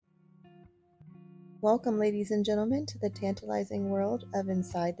Welcome, ladies and gentlemen, to the tantalizing world of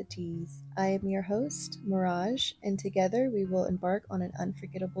Inside the Tease. I am your host, Mirage, and together we will embark on an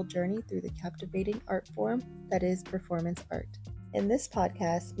unforgettable journey through the captivating art form that is performance art. In this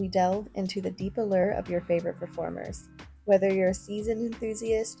podcast, we delve into the deep allure of your favorite performers. Whether you're a seasoned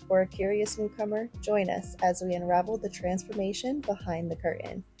enthusiast or a curious newcomer, join us as we unravel the transformation behind the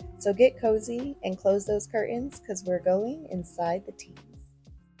curtain. So get cozy and close those curtains because we're going inside the tease.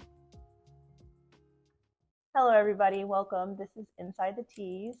 Hello, everybody. Welcome. This is Inside the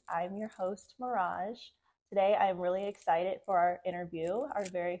Tease. I'm your host, Mirage. Today, I'm really excited for our interview, our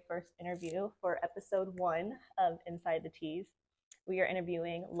very first interview for episode 1 of Inside the Tease. We are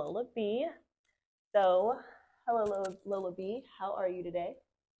interviewing Lola B. So, hello, Lola B. How are you today?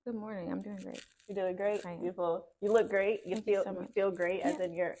 Good morning. I'm doing great. You're doing great. Beautiful. You look great. You feel great, yeah. As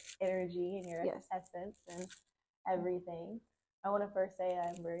in your energy and your essence and everything. I want to first say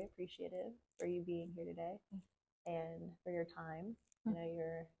I'm very appreciative for you being here today and for your time. You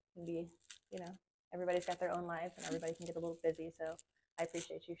know, everybody's got their own lives and everybody can get a little busy. So I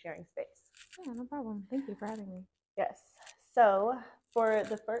appreciate you sharing space. Yeah, no problem. Thank you for having me. Yes. So for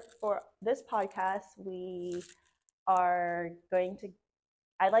this podcast,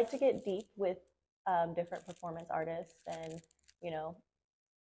 I like to get deep with different performance artists and,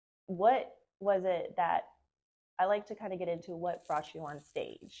 what was it that I like to kind of get into what brought you on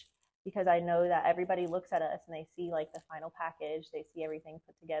stage, because I know that everybody looks at us and they see like the final package, they see everything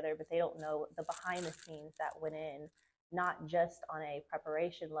put together, but they don't know the behind the scenes that went in, not just on a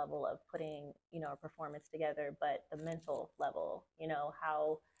preparation level of putting, a performance together, but the mental level,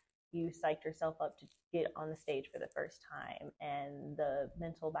 how you psyched yourself up to get on the stage for the first time and the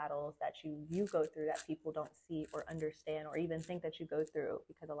mental battles that you go through that people don't see or understand or even think that you go through,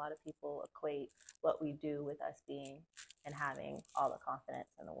 because a lot of people equate what we do with us being and having all the confidence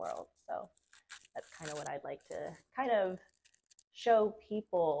in the world. So that's kind of what I'd like to kind of show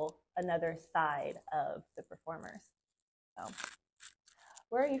people, another side of the performers. So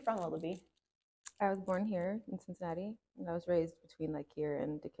where are you from, Lola B? I was born here in Cincinnati, and I was raised between like here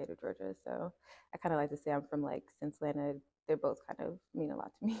and Decatur, Georgia. So I kind of like to say I'm from like Cincinnati. They both kind of mean a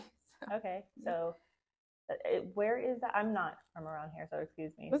lot to me. So. Okay, so where is that? I'm not from around here, so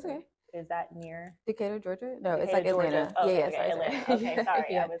excuse me. That's okay. Is that near Decatur, Georgia? No, Decatur, it's like Atlanta. Georgia. Oh, yeah, okay, sorry. Atlanta. Okay, sorry.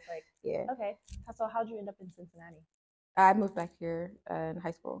 Yeah. I was like, yeah. Okay. So how'd you end up in Cincinnati? I moved back here in high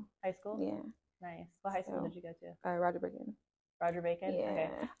school. High school? Yeah. Nice. What high school did you go to? Roger Bacon. Roger Bacon? Yeah. Okay.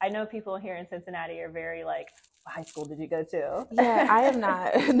 I know people here in Cincinnati are very like, what high school did you go to? Yeah, I am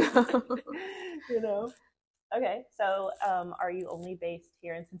not. No. Okay. So are you only based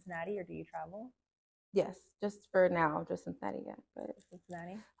here in Cincinnati or do you travel? Yes, just for now, just Cincinnati, yeah. But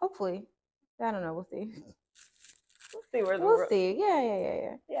Cincinnati? Hopefully. I don't know. We'll see. We'll see where we'll see.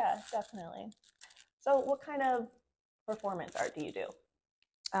 Yeah. Yeah, definitely. So what kind of performance art do you do?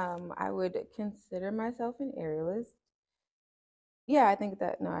 I would consider myself an aerialist. Yeah, I think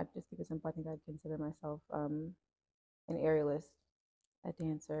that, no, I just keep it simple. I think I'd consider myself an aerialist, a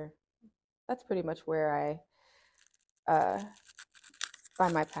dancer. That's pretty much where I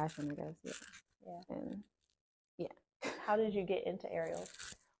find my passion, I guess. Yeah. And yeah. How did you get into aerials?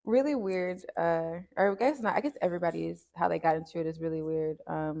 Really weird. Or I guess not. I guess everybody's how they got into it is really weird.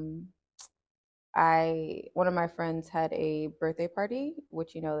 One of my friends had a birthday party,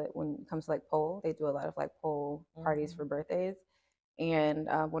 which that when it comes to like pole, they do a lot of like pole parties for birthdays. And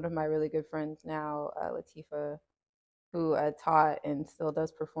one of my really good friends now, Latifa, who taught and still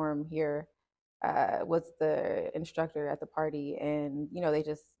does perform here, was the instructor at the party. And they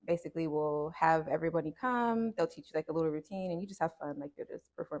just basically will have everybody come. They'll teach you like a little routine, and you just have fun, like you're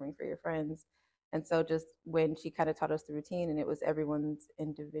just performing for your friends. And so just when she kind of taught us the routine and it was everyone's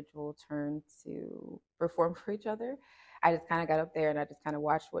individual turn to perform for each other, I just kind of got up there and I just kind of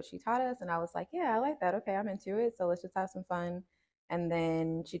watched what she taught us. And I was like, yeah, I like that. Okay, I'm into it. So let's just have some fun. And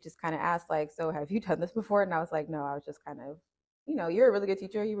then she just kind of asked, like, so have you done this before? And I was like, no, I was just kind of, you're a really good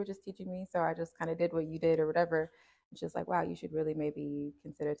teacher. You were just teaching me. So I just kind of did what you did or whatever. And she's like, wow, you should really maybe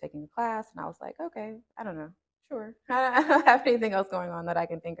consider taking a class. And I was like, okay, I don't know. Sure. I don't have anything else going on that I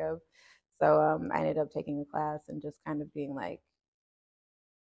can think of. So I ended up taking a class and just kind of being like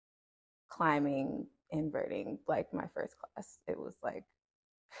climbing, inverting, like my first class. It was like,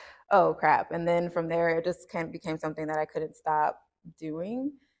 oh crap. And then from there, it just kind of became something that I couldn't stop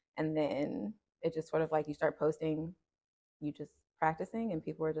doing. And then it just sort of like you start posting, you just practicing, and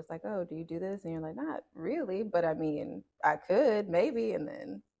people are just like, oh, do you do this? And you're like, not really, but I mean, I could maybe. And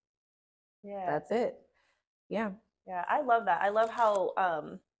then that's it. Yeah. Yeah, I love that. I love how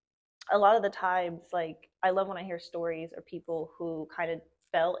a lot of the times, like, I love when I hear stories or people who kind of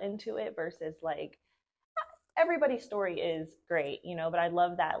fell into it versus like everybody's story is great, but I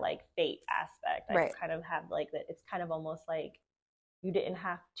love that like fate aspect. I Right. kind of have like that. It's kind of almost like you didn't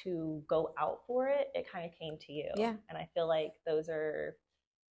have to go out for it. It kind of came to you. Yeah. And I feel like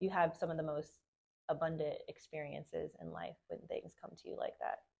you have some of the most abundant experiences in life when things come to you like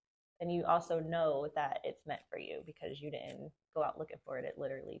that. And you also know that it's meant for you because you didn't go out looking for it. It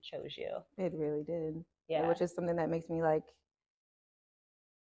literally chose you. It really did. Yeah. Which is something that makes me like,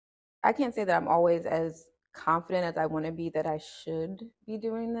 I can't say that I'm always as confident as I want to be that I should be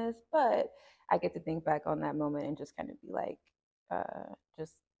doing this, but I get to think back on that moment and just kind of be like,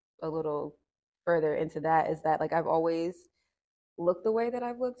 just a little further into that is that like I've always looked the way that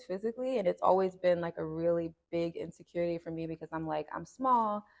I've looked physically, and it's always been like a really big insecurity for me because I'm like, I'm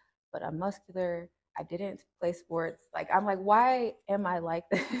small, but I'm muscular. I didn't play sports. Like, I'm like, why am I like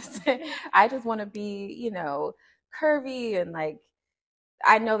this? I just want to be, curvy and like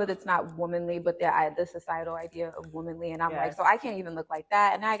I know that it's not womanly, but the societal idea of womanly, and I'm like, so I can't even look like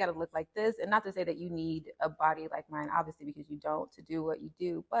that, and now I got to look like this. And not to say that you need a body like mine, obviously, because you don't to do what you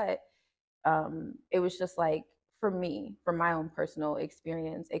do, but it was just like for me, from my own personal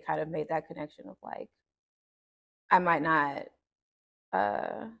experience, it kind of made that connection of like, I might not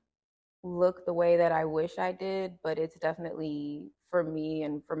look the way that I wish I did, but it's definitely for me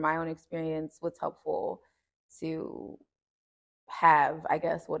and for my own experience, what's helpful to have, I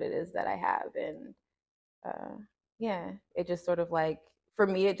guess, what it is that I have. And yeah, it just sort of like, for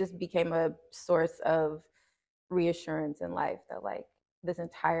me, it just became a source of reassurance in life that like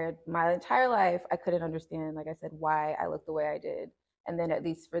my entire life, I couldn't understand, like I said, why I looked the way I did. And then at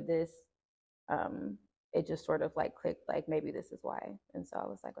least for this, it just sort of like clicked, like maybe this is why. And so I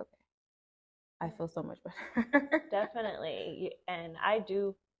was like, okay, I feel so much better. Definitely. And I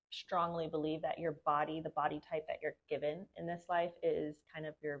do strongly believe that your body, the body type that you're given in this life, is kind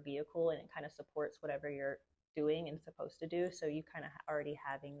of your vehicle and it kind of supports whatever you're doing and supposed to do. So you kind of already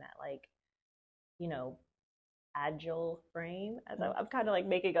having that, like, you know, agile frame. As I'm kind of like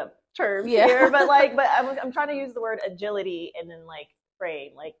making up terms here, but I'm trying to use the word agility and then like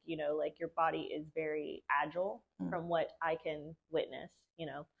frame, like, like your body is very agile from what I can witness,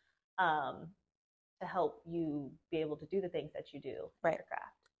 to help you be able to do the things that you do in your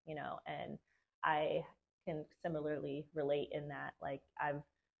craft, and I can similarly relate in that, like,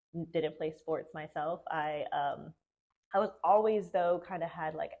 didn't play sports myself. I was always, though, kind of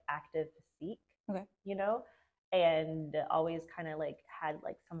had like active physique, and always kind of like had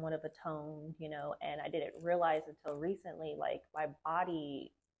like somewhat of a tone, and I didn't realize until recently, like, my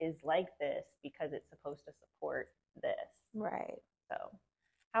body is like this because it's supposed to support this. Right. So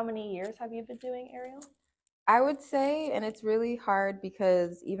how many years have you been doing aerial? I would say, and it's really hard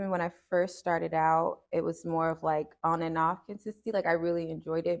because even when I first started out, it was more of like on and off consistency. Like I really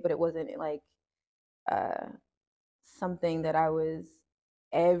enjoyed it, but it wasn't like uh, something that I was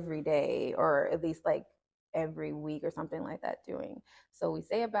every day or at least like every week or something like that doing. So we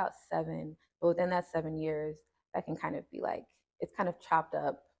say about 7, but within that 7 years, that can kind of be like, it's kind of chopped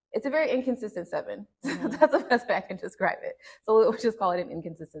up. It's a very inconsistent 7. That's the best way I can describe it. So we'll just call it an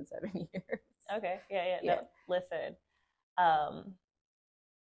inconsistent 7 years. Okay. Yeah. No, listen.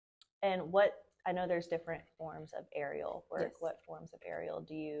 And I know there's different forms of aerial work. Yes. What forms of aerial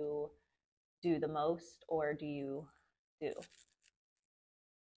do you do the most, or do you do?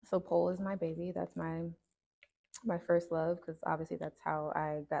 So pole is my baby. That's my first love, because obviously that's how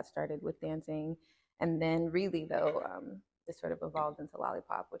I got started with dancing. And then really though, it sort of evolved into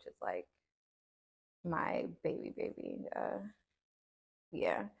Lollipop, which is like my baby.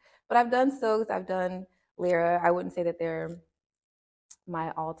 Yeah. But I've done Soaks, I've done Lyra. I wouldn't say that they're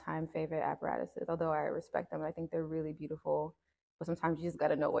my all-time favorite apparatuses, although I respect them. I think they're really beautiful. But sometimes you just got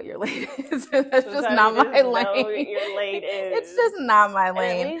to know what your lane is. That's just not my lane. Your lane is. It's just not my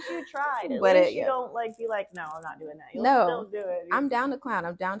lane. And at least you tried. At least you don't like be like, no, I'm not doing that. You'll still do it. I'm down to clown.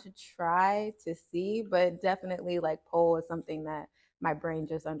 I'm down to try to see, but definitely like pole is something that my brain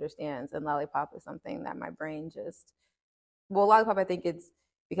just understands, and Lollipop is something that my brain just. Well, Lollipop, I think it's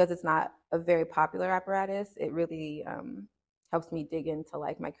because it's not a very popular apparatus. It really helps me dig into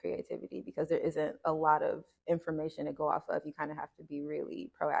like my creativity because there isn't a lot of information to go off of. You kind of have to be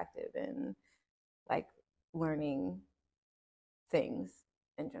really proactive in like learning things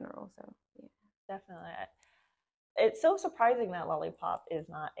in general. So yeah, definitely. It's so surprising that Lollipop is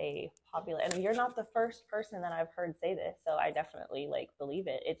not a popular, and you're not the first person that I've heard say this, so I definitely like believe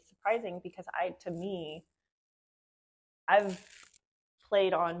it. It's surprising because I've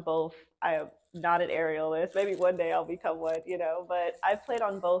played on both. I am not an aerialist. Maybe one day I'll become one, but I've played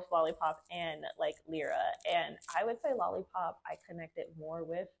on both Lollipop and like Lyra. And I would say Lollipop I connected more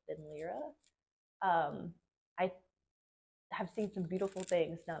with than Lyra. I have seen some beautiful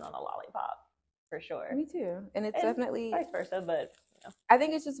things done on a lollipop for sure. Me too. And it's And definitely vice versa, but I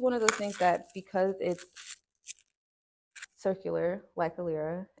think it's just one of those things that because it's circular like a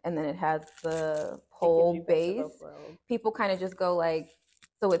lyra and then it has the pole base, people kind of just go like,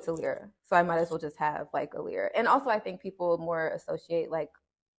 so it's a lyra, so I might as well just have like a lyra. And also I think people more associate like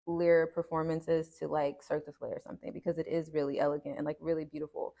lyra performances to like Cirque du Soleil or something because it is really elegant and like really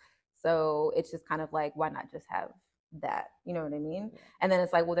beautiful. So it's just kind of like, why not just have that? You know what I mean? Yeah. And then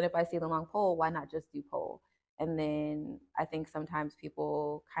it's like, well, then if I see the long pole, why not just do pole? And then I think sometimes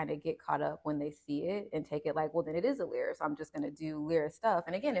people kind of get caught up when they see it and take it like, well, then it is a lyra, so I'm just going to do lyra stuff.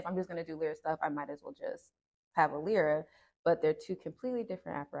 And again, if I'm just going to do lyra stuff, I might as well just have a lyra. But they're two completely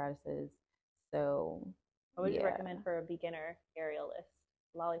different apparatuses. So, what would you recommend for a beginner aerialist?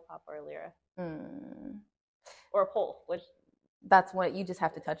 Lollipop or a lyra? Or a pole? Which that's what you just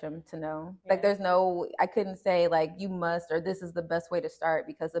have to touch them to know. Yeah. Like there's no, I couldn't say like you must or this is the best way to start,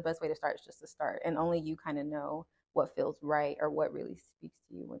 because the best way to start is just to start, and only you kind of know what feels right or what really speaks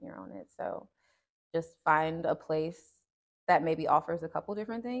to you when you're on it. So just find a place that maybe offers a couple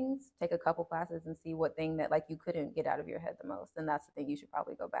different things, take a couple classes and see what thing that like you couldn't get out of your head the most, and that's the thing you should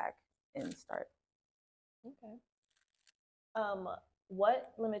probably go back and start. Okay.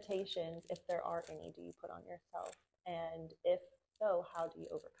 What limitations, if there are any, do you put on yourself? And if so, how do you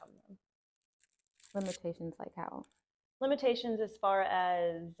overcome them? Limitations like how? Limitations as far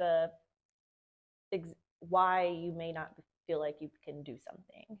as why you may not feel like you can do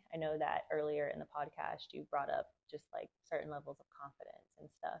something. I know that earlier in the podcast you brought up just like certain levels of confidence and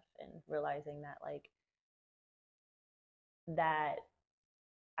stuff, and realizing that like that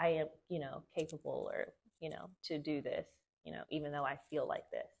I am, capable or, to do this, even though I feel like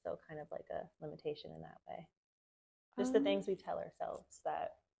this. So kind of like a limitation in that way. Just the things we tell ourselves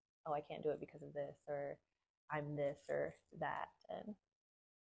that, oh, I can't do it because of this, or I'm this or that. And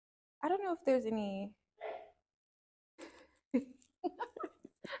I don't know if there's any.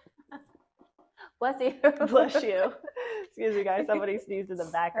 Bless you. Bless you. Excuse me, guys. Somebody sneezed in the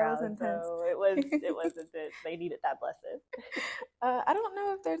background, so it was intense. They needed that blessing. I don't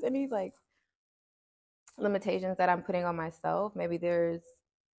know if there's any like limitations that I'm putting on myself. Maybe there's,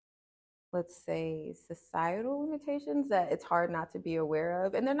 let's say, societal limitations that it's hard not to be aware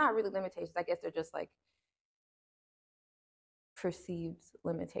of, and they're not really limitations. I guess they're just like perceived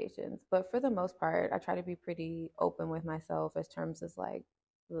limitations. But for the most part, I try to be pretty open with myself as terms as like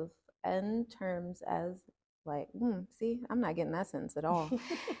in terms as like see, I'm not getting that sense at all.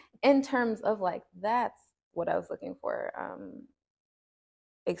 In terms of like, that's what I was looking for,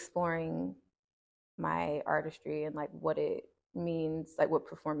 exploring my artistry and like what it means, like what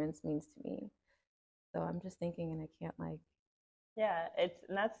performance means to me. So I'm just thinking, and I can't like. Yeah,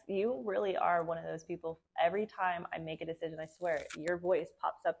 you really are one of those people. Every time I make a decision, I swear, your voice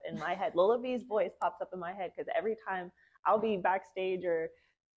pops up in my head. Lola B's voice pops up in my head, because every time I'll be backstage or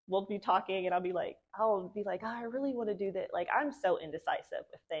we'll be talking and I'll be like, oh, I really want to do that. Like, I'm so indecisive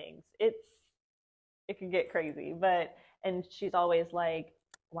with things. It can get crazy, and she's always like,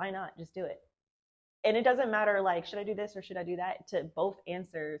 why not just do it? And it doesn't matter, like, should I do this or should I do that? To both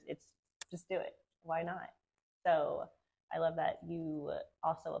answers, it's just do it. Why not? So I love that you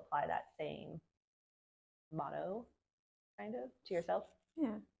also apply that same motto kind of to yourself.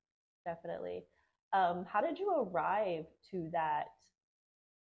 Yeah, definitely. How did you arrive to that?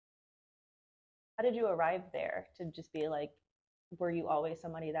 How did you arrive there to just be like, were you always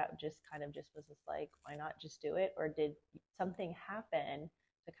somebody that just kind of just was just like, why not just do it? Or did something happen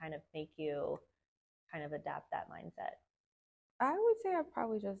to kind of make you kind of adapt that mindset? I would say I've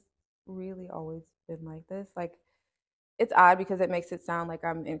probably just really always been like this. Like, it's odd because it makes it sound like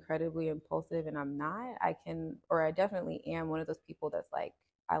I'm incredibly impulsive, and I'm not. I definitely am one of those people that's like,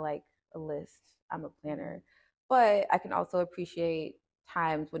 I like a list, I'm a planner, but I can also appreciate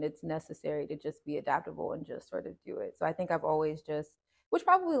times when it's necessary to just be adaptable and just sort of do it. So I think I've always just, which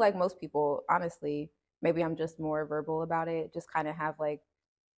probably like most people, honestly, maybe I'm just more verbal about it, just kind of have like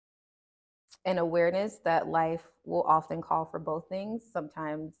an awareness that life will often call for both things,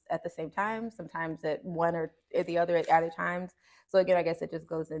 sometimes at the same time, sometimes at one or the other at other times. So again, I guess it just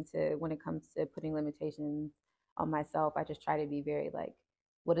goes into, when it comes to putting limitations on myself, I just try to be very like,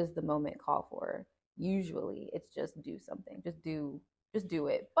 what does the moment call for? Usually it's just do something, just do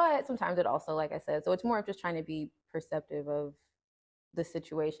it. But sometimes it also, like I said, so it's more of just trying to be perceptive of the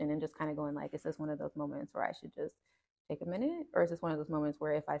situation and just kind of going like, is this one of those moments where I should just take a minute, or is this one of those moments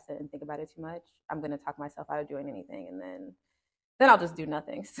where if I sit and think about it too much, I'm going to talk myself out of doing anything, and then I'll just do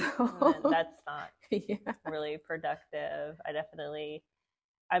nothing. So that's not really productive.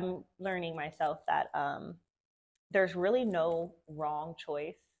 I'm learning myself that there's really no wrong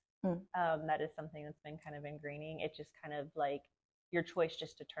choice. Mm. That is something that's been kind of ingraining. It just kind of like your choice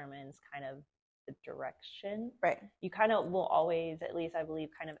just determines kind of the direction. Right. You kind of will always, at least I believe,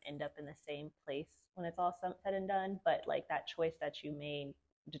 kind of end up in the same place when it's all said and done. But like that choice that you made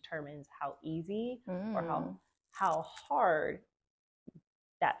determines how easy or how hard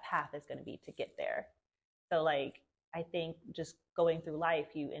that path is going to be to get there. So like I think just going through life,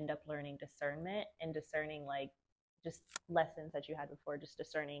 you end up learning discernment and discerning like just lessons that you had before, just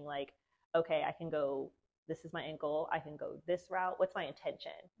discerning like, okay, I can go, this is my end goal, I can go this route. What's my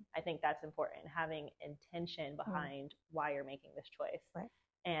intention? I think that's important, having intention behind why you're making this choice. Right.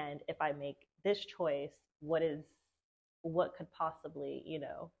 And if I make this choice, what could possibly, you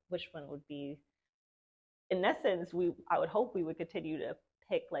know, which one would be, in essence, I would hope we would continue to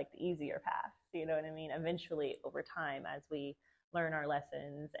pick like the easier path. You know what I mean? Eventually, over time, as we learn our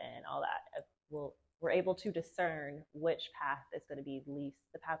lessons and all that, we're able to discern which path is going to be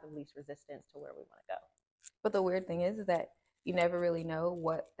the path of least resistance to where we want to go. But the weird thing is that you never really know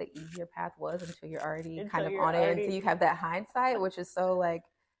what the easier path was until you're already kind of on it. Until you have that hindsight, which is so like,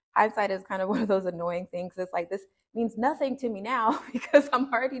 hindsight is kind of one of those annoying things. It's like, this means nothing to me now because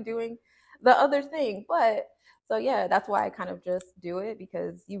I'm already doing the other thing. But so yeah, that's why I kind of just do it,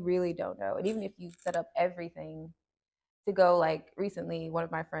 because you really don't know. And even if you set up everything to go, like recently, one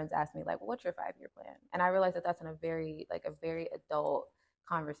of my friends asked me like, well, what's your 5-year plan? And I realized that that's in a very adult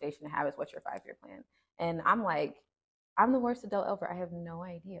conversation to have, is what's your 5-year plan? And I'm like, I'm the worst adult ever. I have no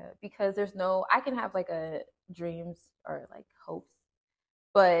idea, because I can have like a dreams or like hopes,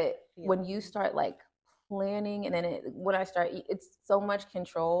 but when you start like planning, and then when I start, it's so much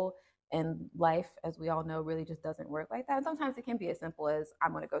control, and life, as we all know, really just doesn't work like that. And sometimes it can be as simple as,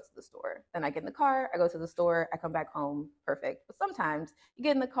 I'm going to go to the store. Then I get in the car, I go to the store, I come back home, perfect. But sometimes you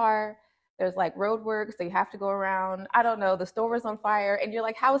get in the car, there's like road work, so you have to go around. I don't know, the store is on fire, and you're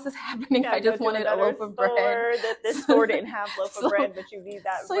like, how is this happening? I just wanted a loaf of bread. That this store didn't have loaf of bread, but you need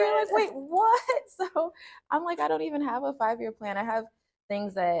that so bread. You're like, wait, what? So I'm like, I don't even have a 5-year plan. I have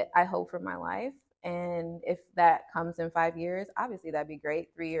things that I hope for my life. And if that comes in 5 years, obviously that'd be great.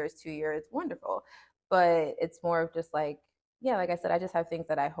 3 years, 2 years, wonderful. But it's more of just like, yeah, like I said, I just have things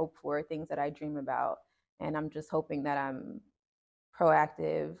that I hope for, things that I dream about. And I'm just hoping that I'm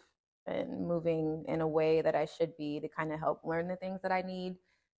proactive and moving in a way that I should be, to kind of help learn the things that I need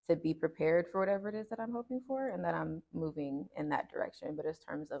to be prepared for whatever it is that I'm hoping for, and that I'm moving in that direction. But in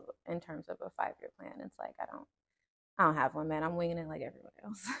terms of a 5-year plan, it's like I don't have one, man. I'm winging it like everyone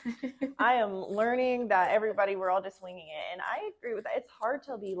else. I am learning that we're all just winging it. And I agree with that. It's hard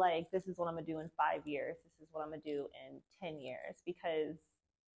to be like, this is what I'm going to do in 5 years. This is what I'm going to do in 10 years, because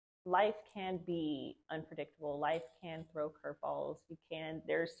life can be unpredictable. Life can throw curveballs.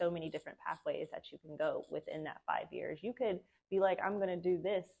 There's so many different pathways that you can go within that 5 years. You could be like, I'm going to do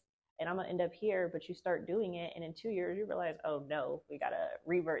this and I'm going to end up here, but you start doing it. And in 2 years, you realize, oh no, we got to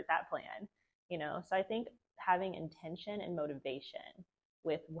revert that plan, you know? So I think having intention and motivation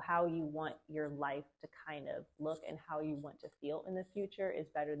with how you want your life to kind of look and how you want to feel in the future is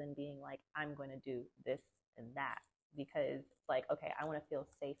better than being like, I'm going to do this and that, because it's like, okay, I want to feel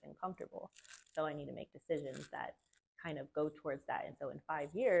safe and comfortable. So I need to make decisions that kind of go towards that. And so in 5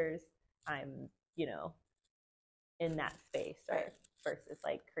 years, I'm, you know, in that space, or versus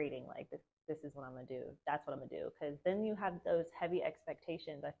like creating like this is what I'm going to do. That's what I'm going to do. Because then you have those heavy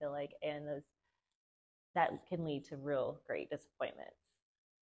expectations, I feel like, and that can lead to real great disappointments,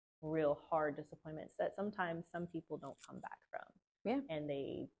 real hard disappointments that sometimes some people don't come back from. Yeah. And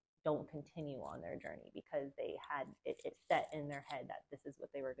they don't continue on their journey because they had it set in their head that this is what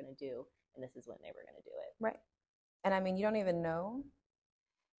they were going to do and this is when they were going to do it. Right. And I mean, you don't even know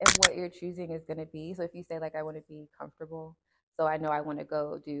if what you're choosing is going to be. So if you say like, I want to be comfortable, so I know I want to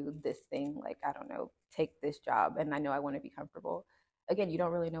go do this thing, like, I don't know, take this job, and I know I want to be comfortable. Again, you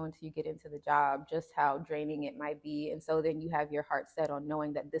don't really know until you get into the job just how draining it might be. And so then you have your heart set on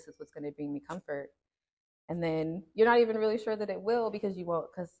knowing that this is what's going to bring me comfort. And then you're not even really sure that it will, because you won't,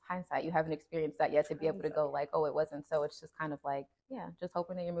 because hindsight, you haven't experienced that yet to be able to go like, oh, it wasn't. So it's just kind of like, yeah, just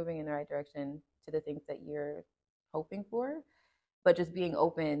hoping that you're moving in the right direction to the things that you're hoping for, but just being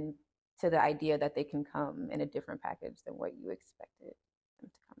open to the idea that they can come in a different package than what you expected them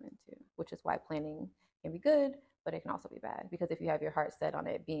to come into, which is why planning can be good, but it can also be bad. Because if you have your heart set on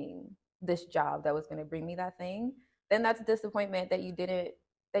it being this job that was going to bring me that thing, then that's a disappointment that you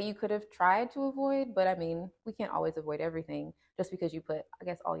could have tried to avoid. But I mean, we can't always avoid everything just because you put, I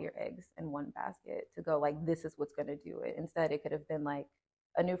guess, all your eggs in one basket to go like, this is what's going to do it. Instead, it could have been like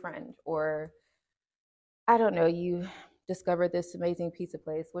a new friend, or I don't know, you discovered this amazing pizza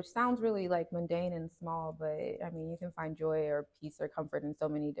place, which sounds really like mundane and small, but I mean, you can find joy or peace or comfort in so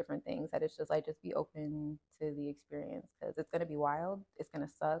many different things that it's just like, just be open to the experience because it's going to be wild. It's going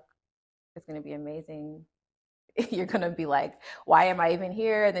to suck. It's going to be amazing. You're going to be like, why am I even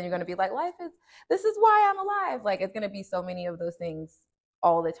here? And then you're going to be like, this is why I'm alive. Like, it's going to be so many of those things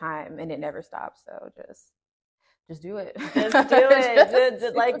all the time and it never stops. So just do it. Just do it.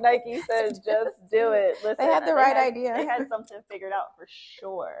 just like Nike says, just do it. Listen, they had the right idea. They had something figured out for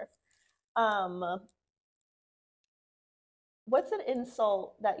sure. What's an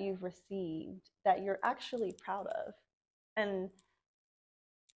insult that you've received that you're actually proud of? And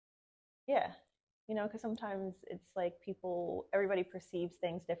yeah, you know, because sometimes it's like everybody perceives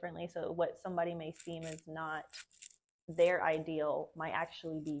things differently. So what somebody may seem as not their ideal might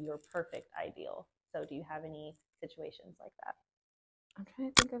actually be your perfect ideal. So do you have any situations like that? I'm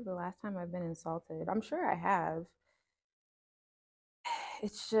trying to think of the last time I've been insulted. I'm sure I have.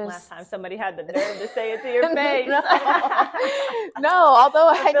 It's just last time somebody had the nerve to say it to your face. No, although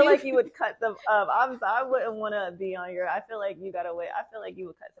I feel like you would cut them up. I wouldn't want to be on your. I feel like you gotta wait. I feel like you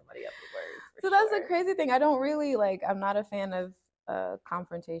would cut somebody up with words. So sure. That's the crazy thing. I don't really like. I'm not a fan of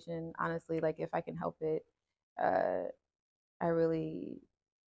confrontation. Honestly, like if I can help it, I really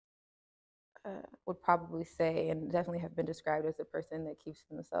would probably say, and definitely have been described as a person that keeps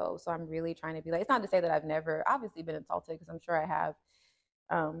to themselves. So I'm really trying to be like. It's not to say that I've never obviously been insulted because I'm sure I have.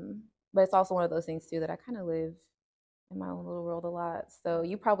 But it's also one of those things too that I kind of live in my own little world a lot. So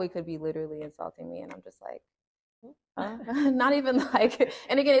you probably could be literally insulting me and I'm just like, not even like,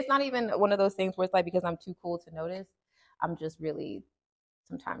 and again, it's not even one of those things where it's like, because I'm too cool to notice. I'm just really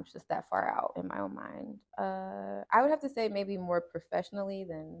sometimes just that far out in my own mind. I would have to say maybe more professionally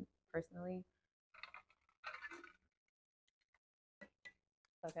than personally.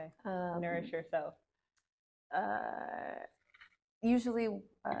 Okay. Nourish yourself. Usually,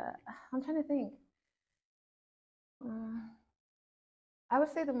 I'm trying to think. I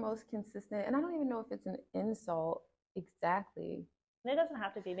would say the most consistent, and I don't even know if it's an insult exactly. And it doesn't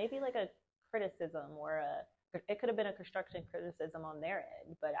have to be. Maybe like a criticism or it could have been a construction criticism on their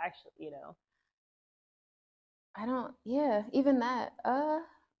end, but actually, you know. Even that.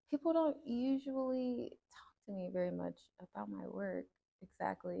 People don't usually talk to me very much about my work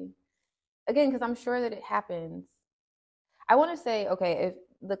exactly. Again, because I'm sure that it happens. I want to say, okay, if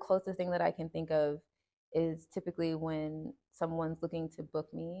the closest thing that I can think of is typically when someone's looking to book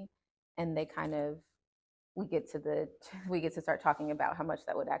me and they kind of we get to start talking about how much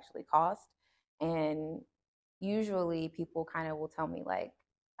that would actually cost. And usually people kind of will tell me like,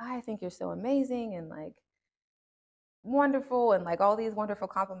 I think you're so amazing and like wonderful and like all these wonderful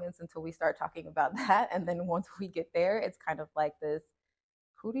compliments until we start talking about that. And then once we get there, it's kind of like this,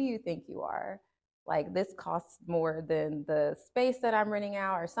 who do you think you are? Like this costs more than the space that I'm renting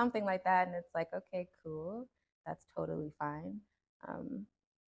out or something like that. And it's like, okay, cool. That's totally fine.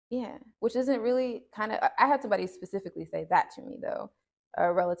 Yeah, which isn't really kind of, I had somebody specifically say that to me though,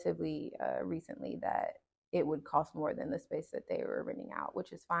 relatively recently, that it would cost more than the space that they were renting out,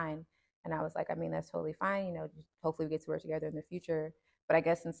 which is fine. And I was like, I mean, that's totally fine. You know, hopefully we get to work together in the future. But I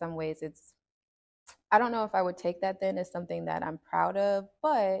guess in some ways I don't know if I would take that then as something that I'm proud of,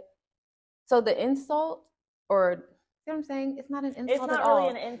 but so the insult, or you know what I'm saying? It's not an insult at all.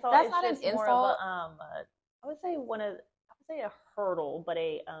 It's not really an insult. That's it's not just an insult. More of I would say a hurdle, but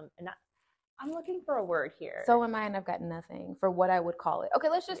I'm looking for a word here. So in mind, I've got nothing for what I would call it. Okay,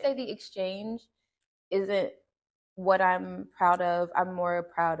 let's just say the exchange isn't what I'm proud of. I'm more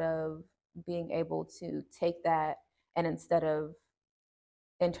proud of being able to take that and instead of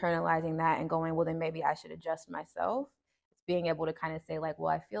internalizing that and going, well, then maybe I should adjust myself. Being able to kind of say like, well,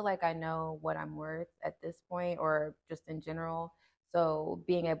 I feel like I know what I'm worth at this point or just in general. So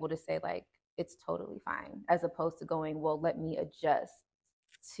being able to say like, it's totally fine, as opposed to going, well, let me adjust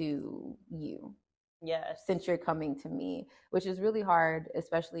to you. Yes. Since you're coming to me, which is really hard,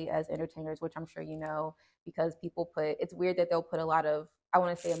 especially as entertainers, which I'm sure you know, because it's weird that they'll put a lot of, I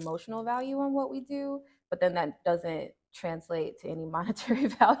want to say emotional value on what we do, but then that doesn't translate to any monetary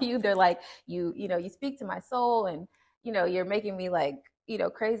value. They're like, you speak to my soul and, you're making me like,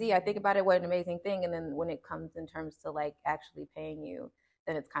 crazy. I think about it, what an amazing thing. And then when it comes in terms to like actually paying you,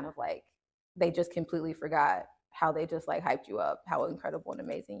 then it's kind of like, they just completely forgot how they just like hyped you up, how incredible and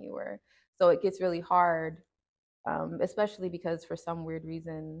amazing you were. So it gets really hard, especially because for some weird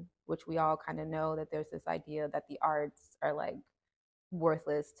reason, which we all kind of know, that there's this idea that the arts are like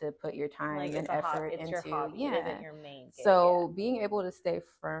worthless to put your time like and effort into. Your hobby. It isn't your main gig. So being able to stay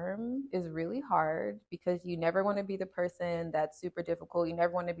firm is really hard because you never want to be the person that's super difficult. You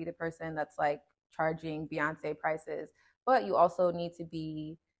never want to be the person that's like charging Beyonce prices, but you also need to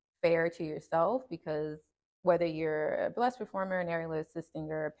be fair to yourself, because whether you're a burlesque performer, an aerialist, a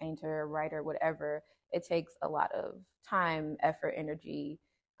singer, a painter, a writer, whatever, it takes a lot of time, effort, energy,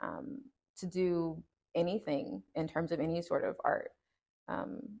 to do anything in terms of any sort of art.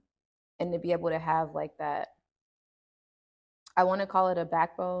 Um, and to be able to have like that, I want to call it a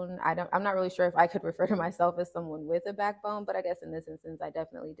backbone. I'm not really sure if I could refer to myself as someone with a backbone, but I guess in this instance I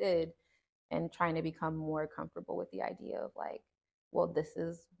definitely did. And trying to become more comfortable with the idea of like, well, this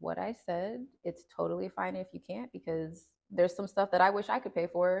is what I said. It's totally fine if you can't, because there's some stuff that I wish I could pay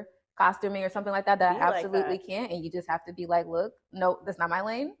for, costuming or something like that, that I absolutely can't. And you just have to be like, look, no, that's not my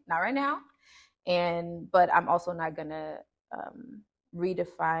lane, not right now. But I'm also not gonna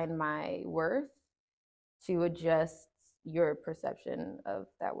redefine my worth to adjust your perception of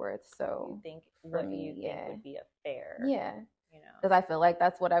that worth. So you think what you think would be a fair, because I feel like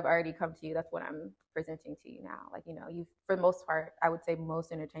that's what I've already come to you. That's what I'm presenting to you now. Like, you, for the most part, I would say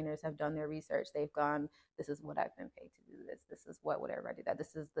most entertainers have done their research. They've gone, this is what I've been paid to do this. This is whatever I do that.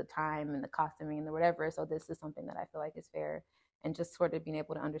 This is the time and the costuming and the whatever. So this is something that I feel like is fair. And just sort of being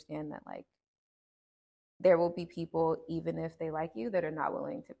able to understand that, like, there will be people, even if they like you, that are not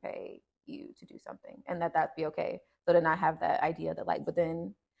willing to pay you to do something, and that be okay. So to not have that idea that, like, but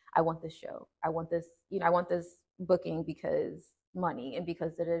then I want this show, I want this, I want this booking because money and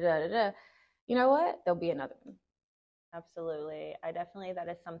because da da da da. You know what? There'll be another one. Absolutely. I definitely, that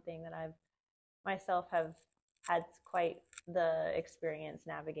is something that I've myself have had quite the experience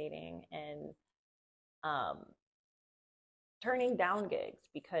navigating, and turning down gigs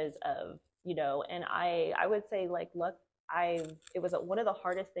because of, and I would say, like, look, it was one of the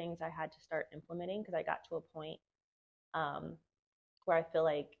hardest things I had to start implementing, because I got to a point where I feel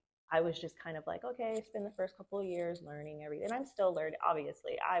like I was just kind of like, okay, spend the first couple of years learning everything. And I'm still learning.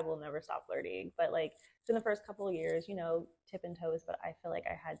 Obviously, I will never stop learning. But like, in the first couple of years, tipping toes. But I feel like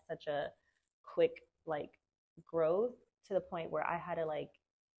I had such a quick like growth to the point where I had to like,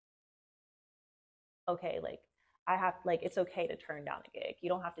 okay, like I have, like, it's okay to turn down a gig. You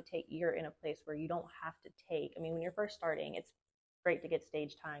don't have to take. You're in a place where you don't have to take. I mean, when you're first starting, it's great to get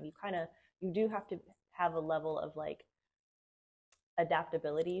stage time. You do have to have a level of like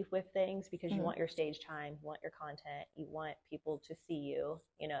adaptability with things, because you want your stage time, you want your content, you want people to see you,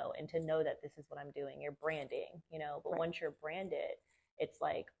 and to know that this is what I'm doing. You're branding, but once you're branded, it's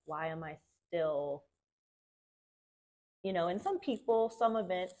like, why am I still, and some people, some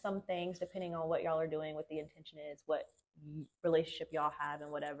events, some things, depending on what y'all are doing, what the intention is, what relationship y'all have, and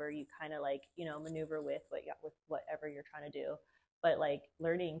whatever you kind of like, maneuver with with whatever you're trying to do. But like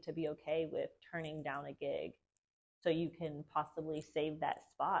learning to be okay with turning down a gig so you can possibly save that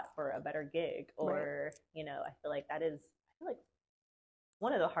spot for a better gig, or I feel like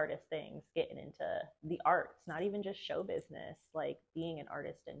one of the hardest things getting into the arts, not even just show business, like being an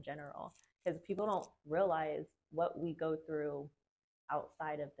artist in general, because people don't realize what we go through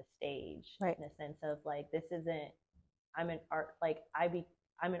outside of the stage, in a sense of like, this isn't, I'm an art, like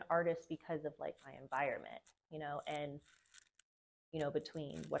I'm an artist because of like my environment, and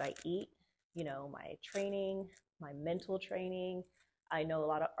between what I eat, my training, my mental training. I know a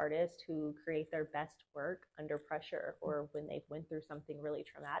lot of artists who create their best work under pressure, or when they've went through something really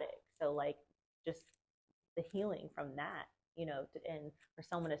traumatic. So like, just the healing from that, and for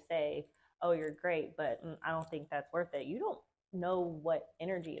someone to say, oh, you're great, but I don't think that's worth it. You don't know what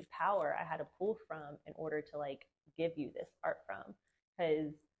energy of power I had to pull from in order to like give you this art from,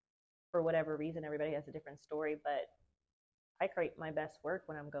 because for whatever reason, everybody has a different story, but I create my best work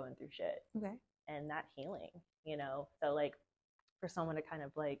when I'm going through shit. Okay. And that healing, So like, for someone to kind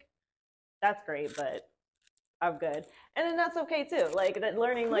of like, that's great, but I'm good. And then that's okay too. Like that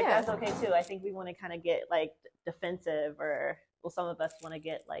learning, like that's okay too. I think we want to kind of get like defensive, or well, some of us want to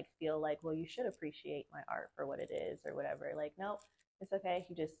get like, feel like, well, you should appreciate my art for what it is or whatever. Like, no, it's okay.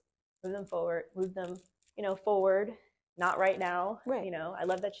 You just move them forward, forward. Not right now. Right. I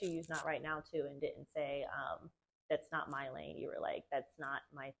love that you used not right now too, and didn't say, that's not my lane. You were like, that's not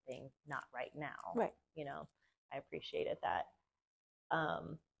my thing, not right now. Right. I appreciated that.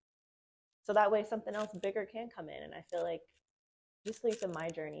 So that way something else bigger can come in. And I feel like, just at least in my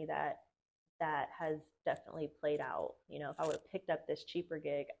journey, that has definitely played out. If I would have picked up this cheaper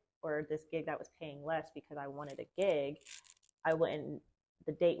gig, or this gig that was paying less because I wanted a gig,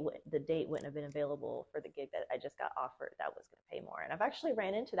 the date wouldn't have been available for the gig that I just got offered that was going to pay more. And I've actually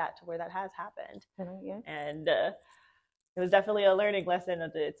ran into that, to where that has happened. And it was definitely a learning lesson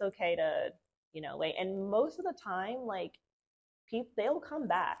of it's okay to, wait. And most of the time, like, they'll come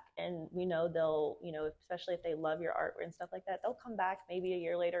back, and they'll, especially if they love your art and stuff like that, they'll come back maybe a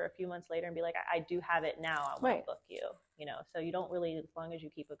year later, a few months later, and be like, I do have it now, I want to book you. So you don't really, as long as you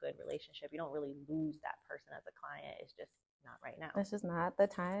keep a good relationship, you don't really lose that person as a client. It's just not right now. It's just not the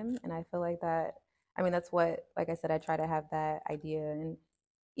time. And I feel like that, I mean, that's what, like I said, I try to have that idea. And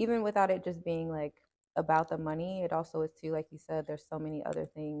even without it just being like about the money, it also is too, like you said, there's so many other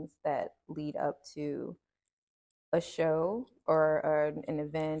things that lead up to a show or an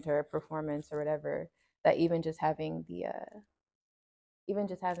event or a performance or whatever, that even just having the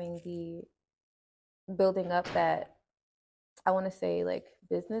building up that, I want to say, like,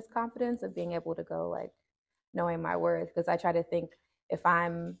 business confidence of being able to go, like, knowing my worth. Because I try to think, if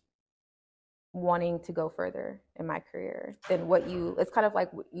I'm wanting to go further in my career, then it's kind of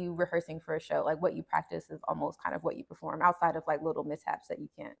like you rehearsing for a show. Like, what you practice is almost kind of what you perform, outside of like little mishaps that you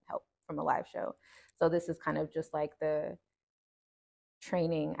can't help from a live show. So this is kind of just like the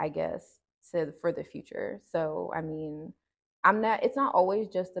training, I guess, for the future. So I mean, it's not always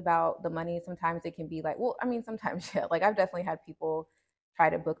just about the money. Sometimes it can be like, well, I mean, sometimes, yeah, like I've definitely had people try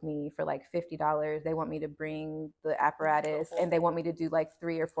to book me for like $50. They want me to bring the apparatus and they want me to do like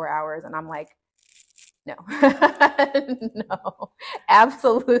 3 or 4 hours. And I'm like, no, no,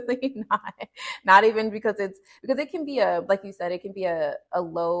 absolutely not. Not even because it can be like you said, it can be a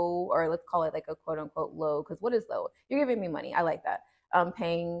low, or let's call it like a quote unquote low. Because what is low? You're giving me money. I like that.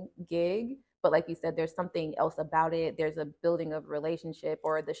 Paying gig. But like you said, there's something else about it. There's a building of relationship,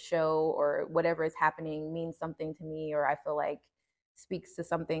 or the show or whatever is happening means something to me, or I feel like speaks to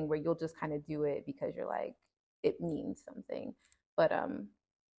something where you'll just kind of do it because you're like, it means something. But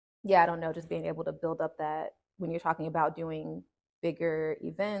yeah, I don't know, just being able to build up that when you're talking about doing bigger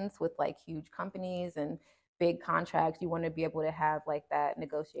events with like huge companies and big contracts, you want to be able to have like that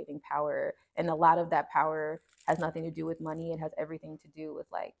negotiating power. And a lot of that power has nothing to do with money. It has everything to do with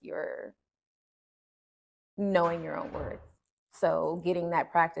like your knowing your own worth. So getting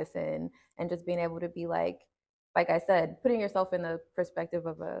that practice in and just being able to be like I said, putting yourself in the perspective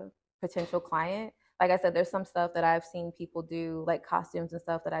of a potential client. Like I said, there's some stuff that I've seen people do, like costumes and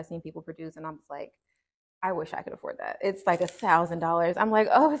stuff that I've seen people produce, and I'm just like, I wish I could afford that. It's like $1,000. I'm like,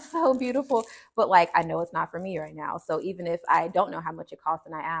 oh, it's so beautiful, but like I know it's not for me right now. So even if I don't know how much it costs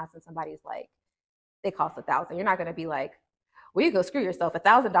and I ask, and somebody's like, it costs $1,000, you're not gonna be like, well, you go screw yourself.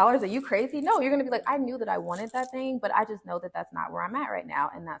 $1,000? Are you crazy? No, you're gonna be like, I knew that I wanted that thing, but I just know that that's not where I'm at right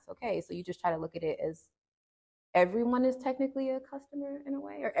now, and that's okay. So you just try to look at it as everyone is technically a customer in a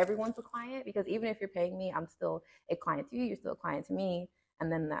way, or everyone's a client, because even if you're paying me, I'm still a client to you, you're still a client to me.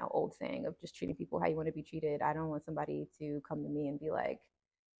 And then that old saying of just treating people how you want to be treated. I don't want somebody to come to me and be like,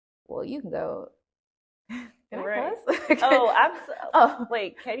 well, you can go. Can right. I cuss? Oh,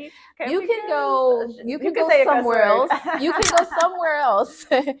 wait, can you can go somewhere else. You can go somewhere else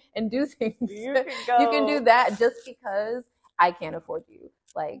and do things. You can do that just because I can't afford you.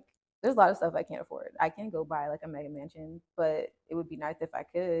 Like, there's a lot of stuff I can't afford. I can't go buy like a mega mansion, but it would be nice if I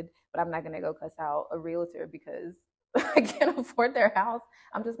could. But I'm not gonna go cuss out a realtor because I can't afford their house.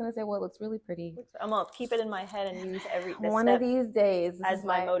 I'm just gonna say, well, it looks really pretty. I'm gonna keep it in my head and use one of these days as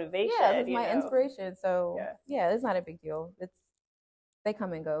my motivation. Yeah, this is my inspiration. So yeah, it's not a big deal. They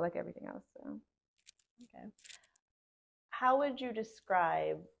come and go like everything else. So okay, how would you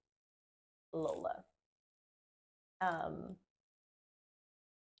describe Lola?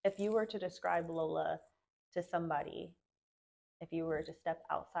 If you were to describe Lola to somebody, if you were to step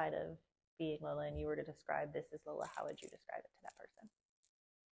outside of being Lola and you were to describe this as Lola, how would you describe it to that person?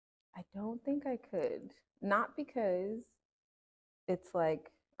 I don't think I could. Not because it's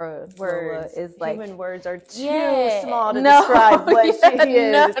like, words. Lola is like, human words are too small to describe what she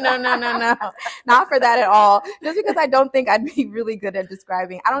is. No. Not for that at all. Just because I don't think I'd be really good at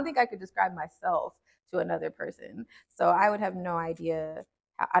describing. I don't think I could describe myself to another person. So I would have no idea.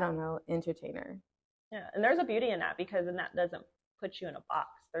 I don't know, entertainer. Yeah, and there's a beauty in that, because then that doesn't put you in a box.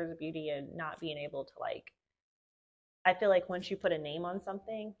 There's a beauty in not being able to, like, I feel like once you put a name on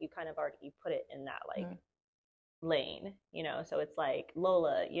something, you kind of already put it in that like lane, so it's like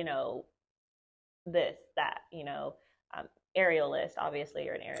Lola, this, that, aerialist, obviously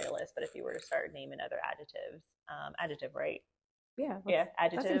you're an aerialist, but if you were to start naming other adjectives, adjective, right? Yeah,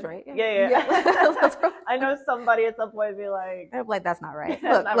 adjective, right. Yeah. I know somebody at some point be like, I'm like, that's not right.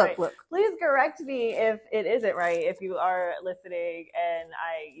 Look. Please correct me if it isn't right. If you are listening and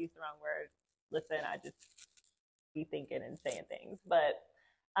I use the wrong word, listen, I just be thinking and saying things, but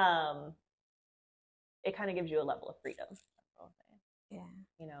it kind of gives you a level of freedom. That's what I'm saying.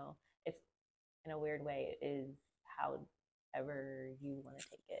 Yeah. It's, in a weird way, it is however you want to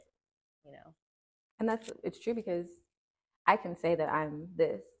take it, And it's true, because I can say that I'm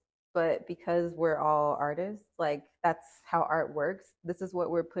this, but because we're all artists, like that's how art works. This is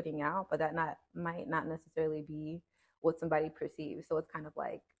what we're putting out, but that not might not necessarily be what somebody perceives. So it's kind of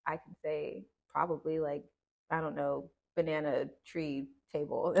like I can say probably like I don't know, banana tree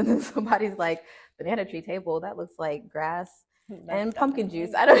table, and then somebody's like banana tree table that looks like grass That's and pumpkin definitely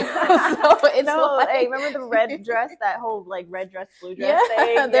juice. I don't know. So it's no. like Hey, remember the red dress? That whole like red dress, blue dress yeah,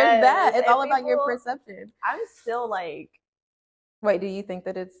 thing. there's Yes, that. It's and all about your people. perception. I'm still like Wait, do you think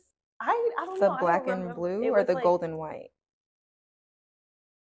that it's I don't the know. I don't black and remember. blue It or was the like gold and white?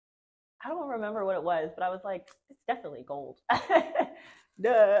 I don't remember what it was, but I was like, it's definitely gold.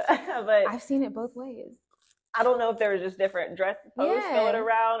 Duh. But I've seen it both ways. I don't know if there was just different dress posts going Yeah.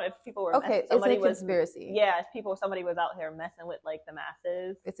 around. If people were Okay, it's somebody a was conspiracy. yeah, if somebody was out here messing with like the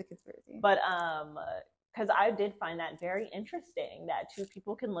masses. It's a conspiracy. But because I did find that very interesting that two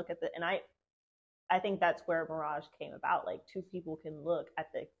people can look at the and I think that's where Mirage came about. Like two people can look at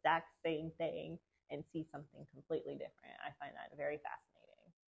the exact same thing and see something completely different. I find that very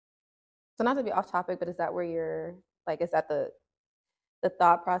fascinating. So not to be off topic, but is that where you're like is that the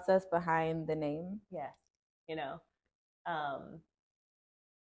thought process behind the name? Yes, you know, um,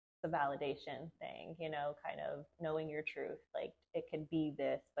 the validation thing, kind of knowing your truth. Like it could be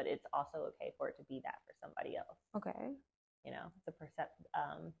this, but it's also okay for it to be that for somebody else. Okay. It's a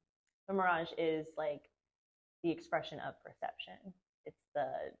the mirage is like the expression of perception. It's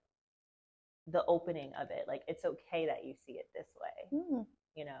the opening of it. Like it's okay that you see it this way. Mm.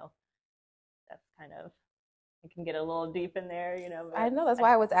 You know, that's kind of it can get a little deep in there. I know that's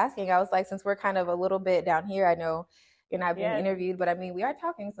why I was asking. I was like, since we're kind of a little bit down here, I know you're not being interviewed, but I mean, we are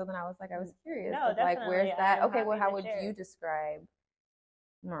talking. So then I was like, I was curious. No, like, where's that? I'm okay, well, how would share. you describe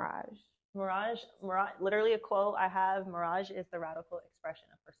Mirage? Mirage, literally a quote I have, Mirage is the radical expression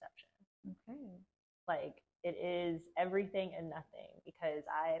of perception. Okay. Like it is everything and nothing because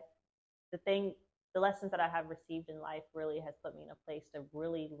the lessons that I have received in life really has put me in a place to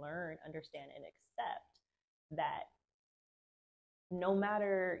really learn, understand, and accept that no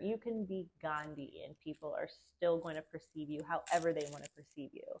matter you can be Gandhi and people are still going to perceive you however they want to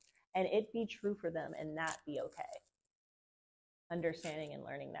perceive you and it be true for them and that be okay. Understanding and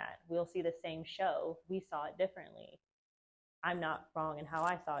learning that we'll see the same show, we saw it differently. I'm not wrong in how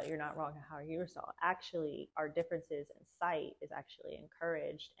I saw it, you're not wrong in how you saw it. Actually, our differences in sight is actually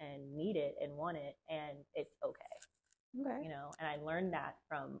encouraged and needed and wanted, and it's okay. Okay. And I learned that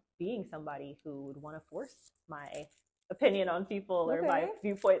from being somebody who would want to force my opinion on people or my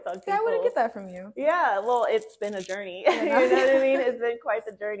viewpoints on people. Yeah, I wouldn't get that from you. Yeah, well, it's been a journey. You know what I mean? It's been quite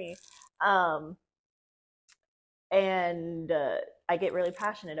the journey. And I get really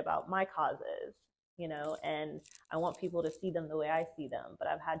passionate about my causes, and I want people to see them the way I see them. But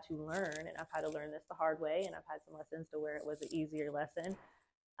I've had to learn, and I've had to learn this the hard way, and I've had some lessons to where it was an easier lesson.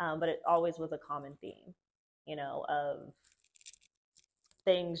 But it always was a common theme, of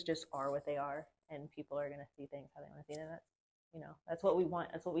things just are what they are, and people are going to see things how they want to see them. That's what we want.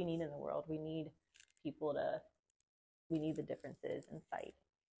 That's what we need in the world. We need we need the differences in sight,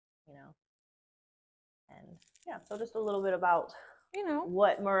 And yeah, so just a little bit about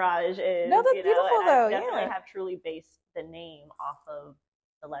what Mirage is. No, that's beautiful though. I definitely have truly based the name off of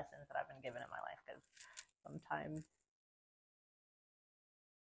the lessons that I've been given in my life because sometimes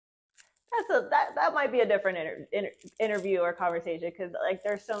that might be a different interview or conversation because like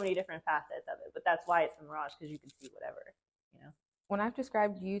there's so many different facets of it. But that's why it's a Mirage because you can see whatever. When I've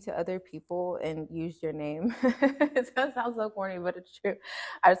described you to other people and used your name, it sounds so corny, but it's true.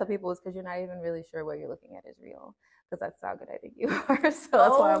 I just tell people it's because you're not even really sure what you're looking at is real. Because that's how good I think you are. So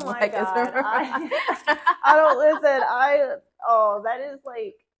that's why I'm like, God. I don't listen. That is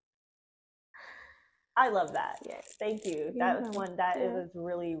like, I love that. Yes. Thank you. That was one that is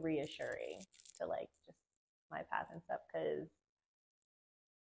really reassuring to like just my path and stuff because.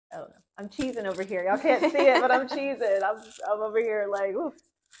 Oh no, I'm cheesing over here. Y'all can't see it, but I'm cheesing. I'm over here like, oof.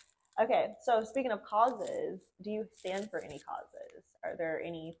 Okay, so speaking of causes, do you stand for any causes? Are there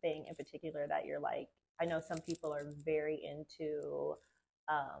anything in particular that you're like? I know some people are very into,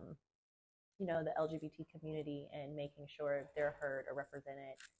 the LGBT community and making sure they're heard or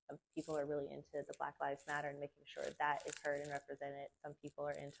represented. Some people are really into the Black Lives Matter and making sure that is heard and represented. Some people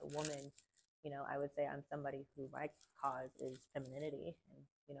are into women. I would say I'm somebody who my cause is femininity and,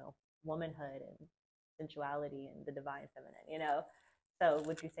 womanhood and sensuality and the divine feminine, So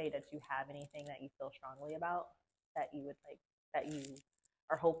would you say that you have anything that you feel strongly about that you would like, that you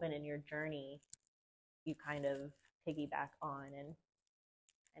are hoping in your journey, you kind of piggyback on and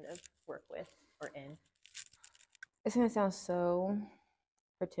kind of work with or in? It's going to sound so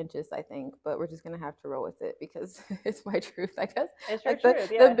pretentious, I think, but we're just gonna have to roll with it because it's my truth, I guess. It's your Like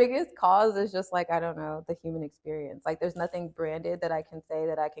truth, yeah. the biggest cause is just like, I don't know, the human experience. Like there's nothing branded that I can say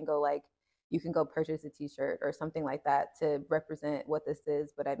that I can go like, you can go purchase a t-shirt or something like that to represent what this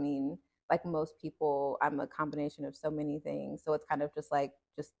is. But I mean, like most people, I'm a combination of so many things. So it's kind of just like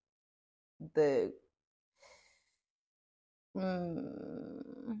the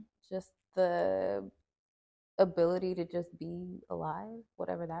just the ability to just be alive,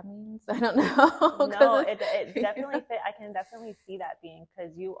 whatever that means. I don't know. No, it definitely fit. I can definitely see that being,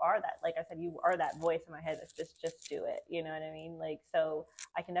 because you are that, like I said, you are that voice in my head that's just do it. You know what I mean? Like, so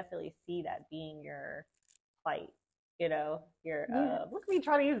I can definitely see that being your plight. You know, your look at me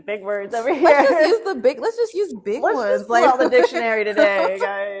trying to use big words over here. Let's just use big Let's ones. Just pull out the dictionary today,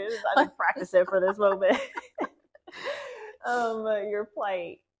 guys. I didn't practice it for this moment. Your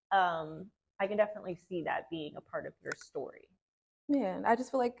plight. I can definitely see that being a part of your story. Yeah, I just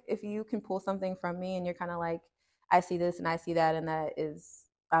feel like if you can pull something from me and you're kind of like, I see this and I see that, and that is,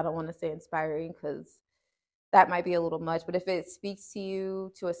 I don't want to say inspiring because that might be a little much, but if it speaks to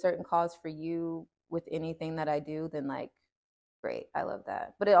you, to a certain cause for you with anything that I do, then like, great, I love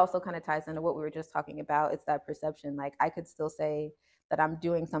that. But it also kind of ties into what we were just talking about. It's that perception. Like I could still say that I'm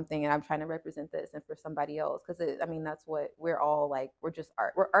doing something and I'm trying to represent this and for somebody else, because I mean that's what we're all like. We're just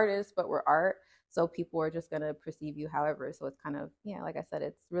art. We're artists, but we're art. So people are just gonna perceive you however. So it's kind of, yeah, like I said,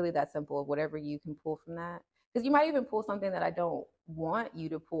 it's really that simple of whatever you can pull from that. Because you might even pull something that I don't want you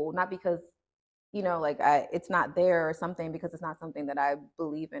to pull, not because like it's not there or something, because it's not something that I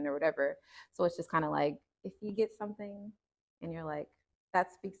believe in or whatever. So it's just kind of like if you get something and you're like,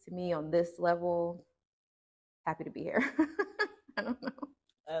 that speaks to me on this level, happy to be here. I don't know.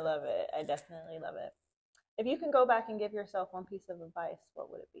 I love it. I definitely love it. If you can go back and give yourself one piece of advice, what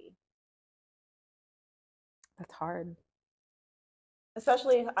would it be? That's hard.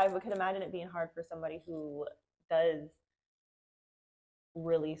 Especially, I could imagine it being hard for somebody who does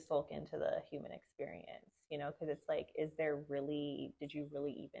really sulk into the human experience, because it's like, did you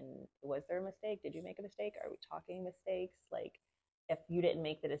really even, was there a mistake? Did you make a mistake? Are we talking mistakes? Like, if you didn't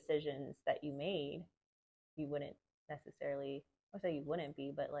make the decisions that you made, you wouldn't necessarily, I would say you wouldn't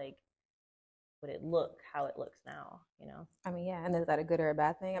be, but like, would it look how it looks now, I mean, yeah, and is that a good or a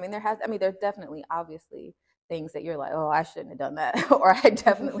bad thing? I mean, there's definitely, obviously, things that you're like, oh, I shouldn't have done that, or I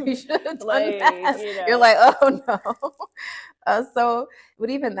definitely should have done like, that. You're like, oh no. So, but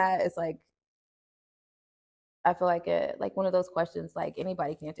even that is like, I feel like like one of those questions like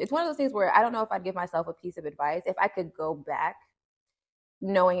anybody can answer. It's one of those things where I don't know if I'd give myself a piece of advice if I could go back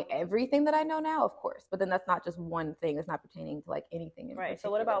knowing everything that I know now, of course. But then that's not just one thing. It's not pertaining to like anything in right. particular.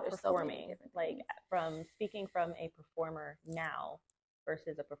 So what about There's performing? Like from speaking from a performer now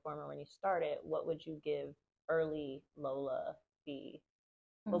versus a performer when you started, what would you give early Lola B?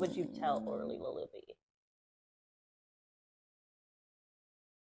 What would you tell early Lola B?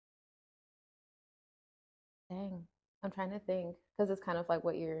 Dang, I'm trying to think, because it's kind of like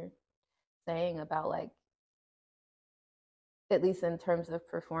what you're saying about like, at least in terms of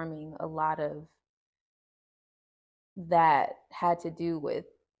performing, a lot of that had to do with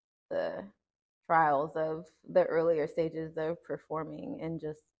the trials of the earlier stages of performing and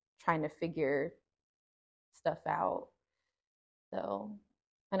just trying to figure stuff out. So,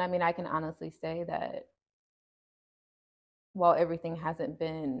 and I mean, I can honestly say that while everything hasn't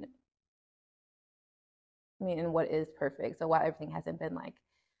been, I mean, and what is perfect, so while everything hasn't been like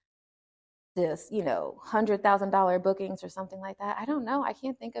this, $100,000 bookings or something like that, I don't know. I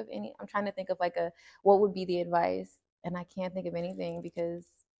can't think of any. I'm trying to think of like what would be the advice, and I can't think of anything because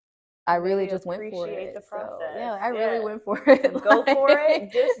I really just went for it. Appreciate the process. So, yeah, I really went for it. Go for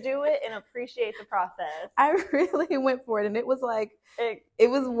it. Just do it and appreciate the process. I really went for it, and it was like it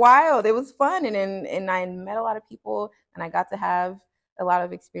was wild. It was fun, and I met a lot of people, and I got to have a lot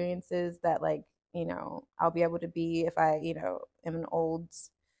of experiences that like I'll be able to be if I am an old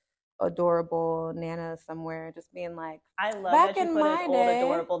adorable Nana somewhere, just being like, I love back that you in put my an day,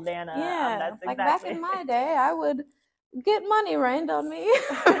 old adorable Nana. Yeah, that's exactly. Like back in my day, I would get money rained on me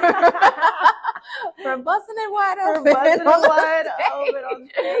for busting it wide open. For busting it wide open on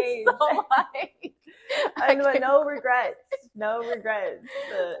stage. So, like, but no regrets. No regrets.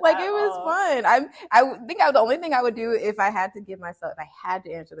 Like it was fun. I think the only thing I would do if I had to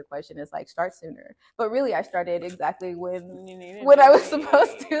answer the question is like start sooner. But really I started exactly when I was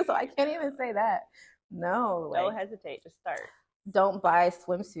supposed to, so I can't even say that. No. Don't hesitate, just start. Don't buy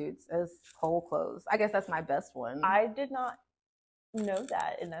swimsuits as whole clothes. I guess that's my best one. I did not know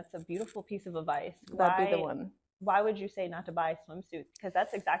that, and that's a beautiful piece of advice. That'd be the one. Why would you say not to buy swimsuits? Because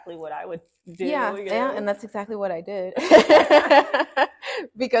that's exactly what I would do. Yeah, and that's exactly what I did.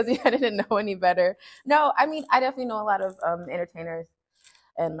 because I didn't know any better. No, I mean, I definitely know a lot of entertainers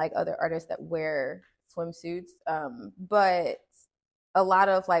and like other artists that wear swimsuits, but a lot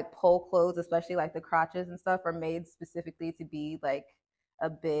of like pole clothes, especially like the crotches and stuff, are made specifically to be like a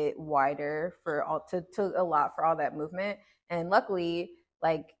bit wider for all to allow for all that movement. And luckily,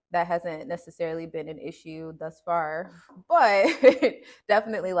 like that hasn't necessarily been an issue thus far, but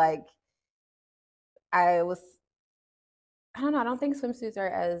definitely like I was I don't know, I don't think swimsuits are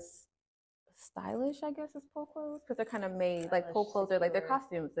as stylish, I guess, as pole clothes because they're kind of made like pole clothes are like they're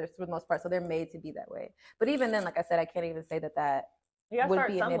costumes, they're for the most part, so they're made to be that way. But even then, like I said, I can't even say that You gotta would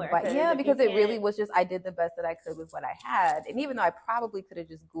start be an somewhere. advice. Yeah, because it really can't... was just I did the best that I could with what I had, and even though I probably could have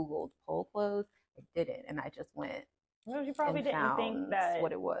just Googled pole clothes, I didn't, and I just went Well, you probably and didn't think found that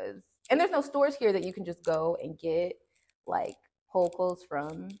what it was. And there's no stores here that you can just go and get like pole clothes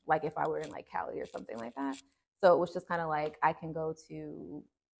from, like if I were in like Cali or something like that. So it was just kind of like I can go to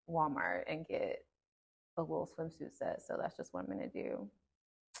Walmart and get a little swimsuit set. So that's just what I'm gonna do.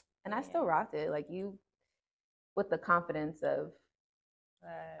 And I still rocked it, like you, with the confidence of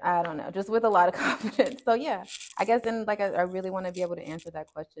I don't know, just with a lot of confidence. So yeah, I guess then like I really want to be able to answer that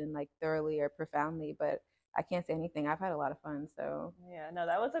question like thoroughly or profoundly, but I can't say anything. I've had a lot of fun. So yeah, no,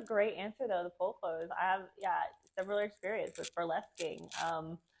 that was a great answer though. The pole clothes. I have similar experience with burlesquing.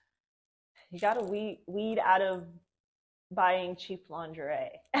 You got to weed out of buying cheap lingerie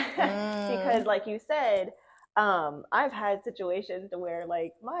because like you said, I've had situations to where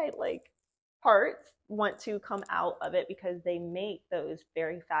like my like parts want to come out of it because they make those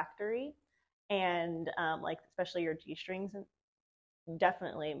very factory, and like especially your g-strings, and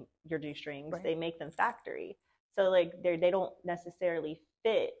definitely your g-strings, right, they make them factory, so like they don't necessarily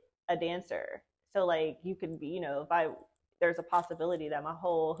fit a dancer. So like you could be, if I there's a possibility that my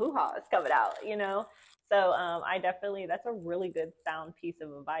whole hoo-ha is coming out, so I definitely, that's a really good sound piece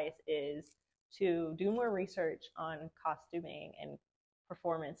of advice, is to do more research on costuming and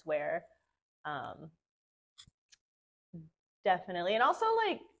performance wear. Um, definitely. And also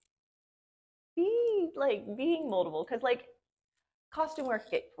like being moldable, because like costume work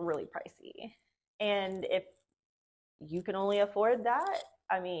get really pricey. And if you can only afford that,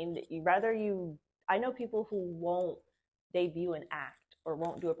 I mean, I know people who won't debut an act or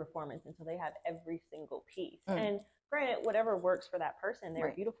won't do a performance until they have every single piece. And granted, whatever works for that person, they're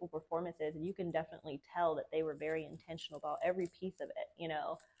right, beautiful performances, and you can definitely tell that they were very intentional about every piece of it.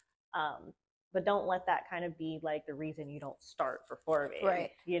 But don't let that kind of be like the reason you don't start performing.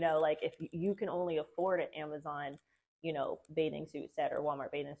 Right. Like if you can only afford an Amazon, bathing suit set, or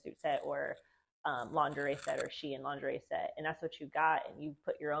Walmart bathing suit set, or lingerie set, or Shein lingerie set, and that's what you got, and you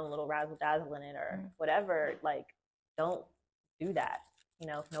put your own little razzle dazzle in it or whatever, like don't do that.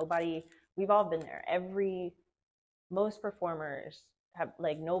 If nobody, we've all been there. Most performers have,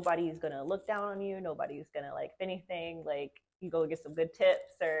 like, nobody's gonna look down on you, nobody's gonna like anything, like you go get some good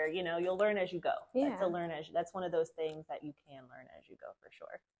tips, or you'll learn as you go. Yeah. That's one of those things that you can learn as you go, for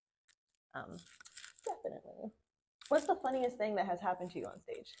sure. Definitely. What's the funniest thing that has happened to you on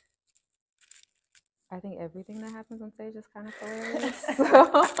stage? I think everything that happens on stage is kind of hilarious.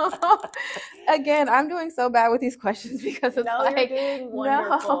 So, again, I'm doing so bad with these questions because it's you're doing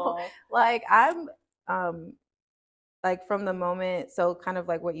wonderful. No, like I'm like from the moment, so kind of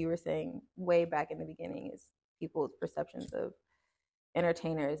like what you were saying way back in the beginning, is people's perceptions of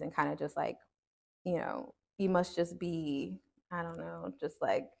entertainers, and kind of just like, you must just be, I don't know, just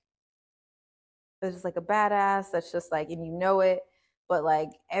like it's just like a badass that's just like, and it. But like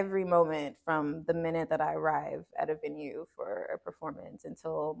every moment from the minute that I arrive at a venue for a performance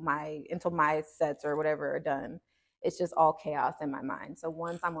until my sets or whatever are done, it's just all chaos in my mind. So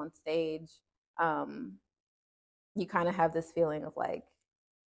once I'm on stage, you kind of have this feeling of like,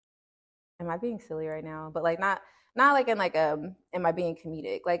 am I being silly right now? But like not like in like am I being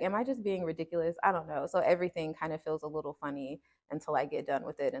comedic? Like am I just being ridiculous? I don't know. So everything kind of feels a little funny until I get done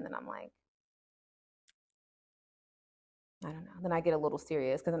with it, and then I'm like, I don't know. Then I get a little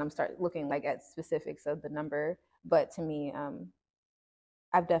serious because then I'm start looking like at specifics of the number. But to me,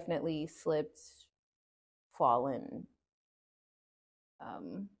 I've definitely slipped, fallen,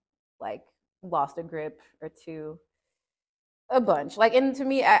 like lost a grip or two, a bunch. Like, and to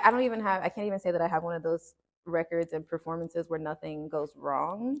me, I can't even say that I have one of those records and performances where nothing goes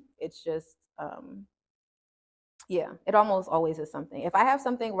wrong. It's just, yeah, it almost always is something. If I have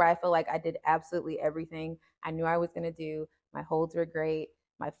something where I feel like I did absolutely everything I knew I was going to do, my holds were great,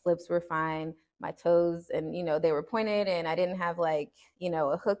 my flips were fine, my toes, and they were pointed, and I didn't have like,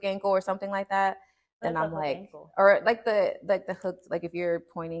 a hook ankle or something like that, then That's a I'm hook like, ankle. or like the hooks, like if you're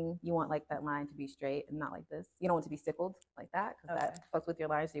pointing, you want like that line to be straight and not like this. You don't want it to be sickled like that because Okay. that fucks with your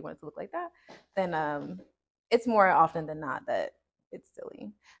line, so you want it to look like that. Then it's more often than not that it's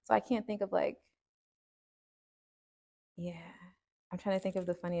silly. So I can't think of like, yeah. I'm trying to think of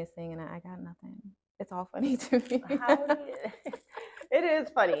the funniest thing, and I got nothing. It's all funny to me. How do you? It is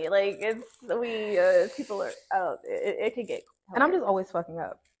funny. Like it's we people are. Oh, it could get. And I'm just Hilarious. always fucking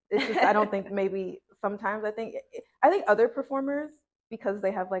up. It's just I don't think maybe sometimes I think other performers, because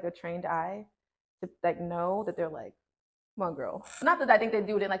they have like a trained eye to like know that they're like, come on, girl. Not that I think they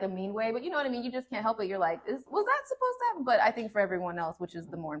do it in like a mean way, but you know what I mean. You just can't help it. You're like, was that supposed to happen? But I think for everyone else, which is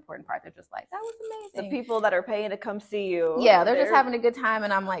the more important part, they're just like, that was The amazing. people that are paying to come see you. Yeah, they're just having a good time,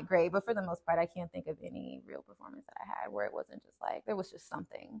 and I'm like, great. But for the most part, I can't think of any real performance that I had where it wasn't just like there was just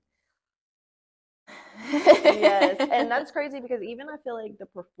something. Yes, and that's crazy because even I feel like the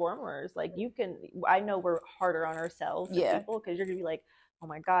performers, like I know we're harder on ourselves than Yeah. people because you're gonna be like, oh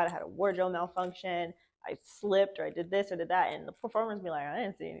my god, I had a wardrobe malfunction, I slipped or I did this or did that, and the performers be like, I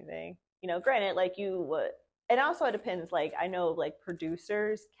didn't see anything. Granted, like and also it depends. Like I know like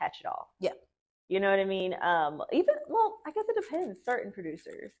producers catch it all. Yeah. You know what I mean? Even well, I guess it depends. Certain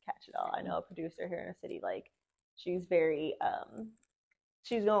producers catch it all. I know a producer here in the city, like she's very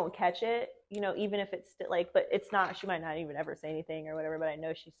she's gonna catch it, even if it's still like, but it's not, she might not even ever say anything or whatever, but I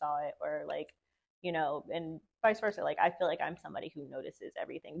know she saw it, or like, and vice versa. Like I feel like I'm somebody who notices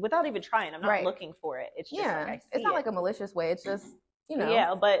everything without even trying. I'm not looking for it. It's just like I see it's not it. like a malicious way. It's just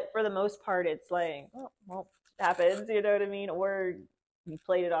Yeah, but for the most part, it's like, oh, well, it happens. You know what I mean? Or you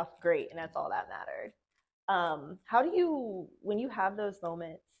played it off great, and that's all that mattered. How do you, when you have those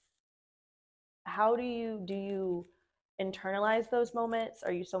moments, how do you internalize those moments?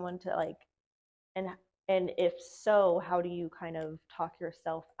 Are you someone to like, and and if so, how do you kind of talk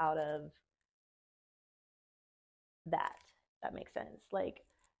yourself out of that? That makes sense. Like,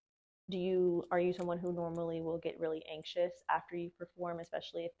 are you someone who normally will get really anxious after you perform,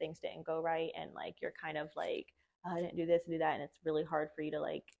 especially if things didn't go right and like you're kind of like, oh, I didn't do this and do that, and it's really hard for you to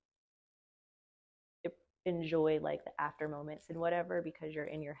like enjoy like the after moments and whatever because you're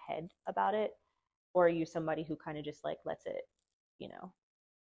in your head about it? Or are you somebody who kind of just like lets it, you know,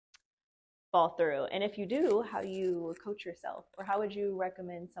 fall through? And if you do, how do you coach yourself? Or how would you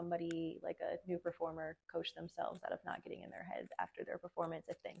recommend somebody like a new performer coach themselves out of not getting in their head after their performance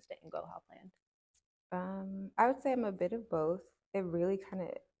if things didn't go how planned? I would say I'm a bit of both. It really kind of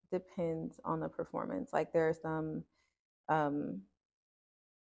depends on the performance. Like there are some um,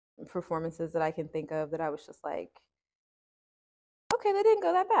 performances that I can think of that I was just like, okay, that didn't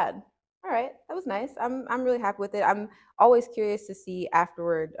go that bad. All right, that was nice. I'm really happy with it. I'm always curious to see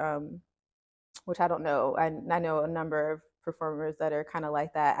afterward, which I don't know. I know a number of performers that are kind of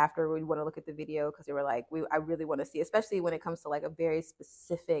like that after we want to look at the video because they were like, I really want to see, especially when it comes to like a very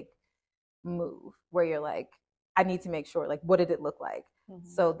specific move where you're like, I need to make sure, like, what did it look like? Mm-hmm.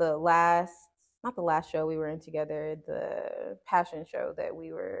 So not the last show we were in together, the passion show that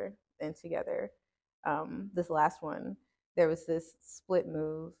we were in together, this last one, there was this split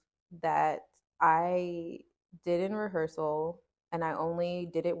move that I did in rehearsal, and I only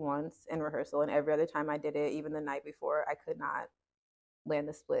did it once in rehearsal, and every other time I did it, even the night before, I could not land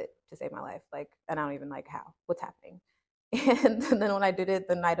the split to save my life. Like, and I don't even like what's happening. And then when I did it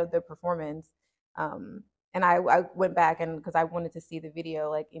the night of the performance, and I went back, and because I wanted to see the video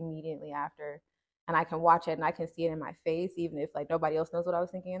like immediately after, and I can watch it and I can see it in my face, even if like nobody else knows what I was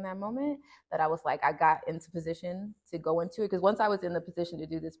thinking in that moment, that I was like, I got into position to go into it. Because once I was in the position to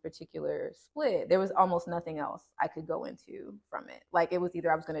do this particular split, there was almost nothing else I could go into from it. Like it was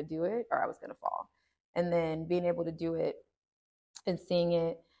either I was going to do it or I was going to fall. And then being able to do it and seeing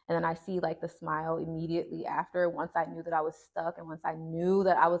it, and then I see like the smile immediately after, once I knew that I was stuck, and once I knew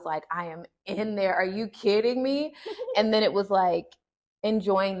that I was like, I am in there, are you kidding me? And then it was like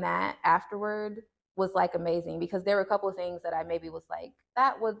enjoying that afterward was like amazing, because there were a couple of things that I maybe was like,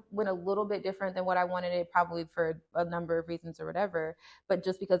 that went a little bit different than what I wanted it, probably for a number of reasons or whatever. But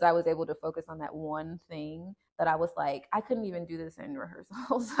just because I was able to focus on that one thing, that I was like, I couldn't even do this in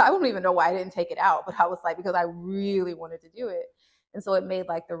rehearsals. I don't even know why I didn't take it out, but I was like, because I really wanted to do it. And so it made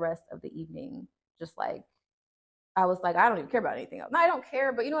like the rest of the evening just like, I was like, I don't even care about anything else. No, I don't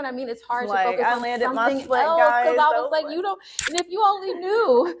care, but you know what I mean? It's hard to focus on something else, because I was like, you don't, and if you only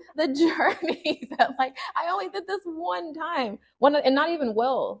knew the journey that like, I only did this one time, and not even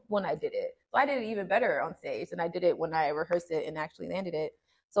well when I did it. So I did it even better on stage, and I did it when I rehearsed it and actually landed it.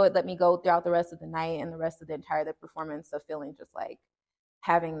 So it let me go throughout the rest of the night and the rest of the entire performance of feeling just like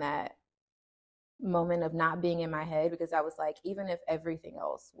having that moment of not being in my head, because I was like, even if everything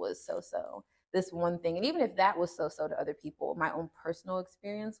else was so, this one thing. And even if that was so to other people, my own personal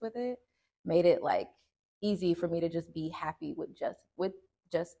experience with it made it like easy for me to just be happy with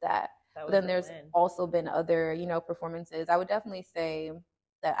just that. That But was then a there's win. also been other, performances. I would definitely say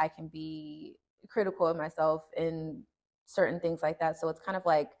that I can be critical of myself in certain things like that. So it's kind of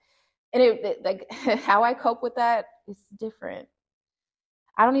like, and it like how I cope with that is different.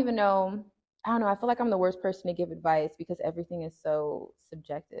 I don't even know. I don't know. I feel like I'm the worst person to give advice because everything is so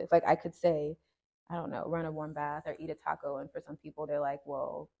subjective. Like I could say, I don't know, run a warm bath or eat a taco, and for some people, they're like,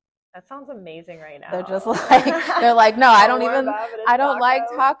 well, That sounds amazing right they're now. just like, they're like, no, I don't even, I don't like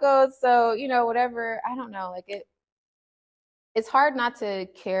taco. tacos, so whatever. I don't know. Like it's hard not to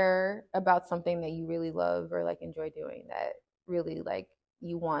care about something that you really love or like enjoy doing that really like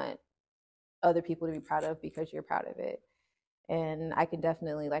you want other people to be proud of because you're proud of it. And I can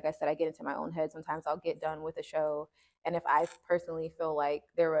definitely, like I said, I get into my own head. Sometimes I'll get done with a show, and if I personally feel like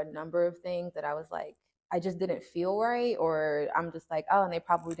there were a number of things that I was like, I just didn't feel right, or I'm just like, oh, and they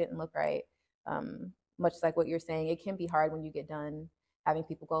probably didn't look right. Much like what you're saying, it can be hard when you get done having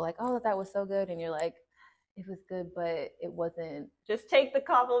people go like, oh, that was so good, and you're like, it was good, but it wasn't. Just take the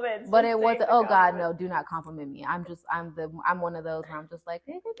compliments. But it wasn't. Oh God, no! Do not compliment me. I'm one of those where I'm just like,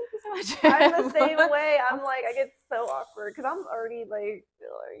 hey, thank you so much. I'm the same way. I'm like, I get so awkward because I'm already like,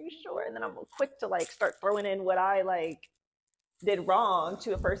 are you sure? And then I'm quick to like start throwing in what I like did wrong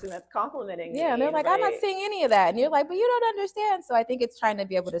to a person that's complimenting me. Yeah, and they're like, I'm not seeing any of that, and you're like, but you don't understand. So I think it's trying to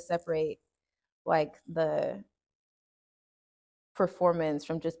be able to separate like the performance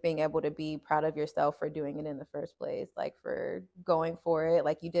from just being able to be proud of yourself for doing it in the first place, like for going for it,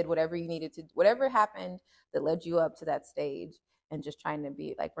 like you did whatever you needed to, whatever happened that led you up to that stage, and just trying to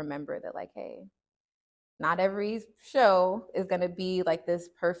be like, remember that like, hey, not every show is going to be like this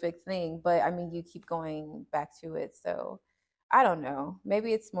perfect thing, but I mean, you keep going back to it. So I don't know,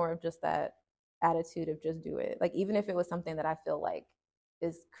 maybe it's more of just that attitude of just do it, like even if it was something that I feel like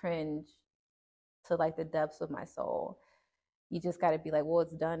is cringe to like the depths of my soul, you just got to be like, well,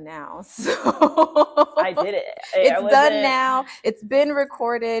 it's done now. So I did it. It's done now. It's been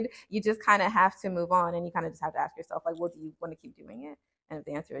recorded. You just kind of have to move on, and you kind of just have to ask yourself, like, well, do you want to keep doing it? And if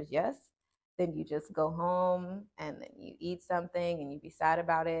the answer is yes, then you just go home and then you eat something and you be sad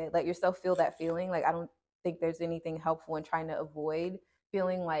about it. Let yourself feel that feeling. Like, I don't think there's anything helpful in trying to avoid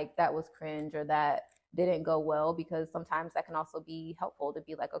feeling like that was cringe or that didn't go well, because sometimes that can also be helpful to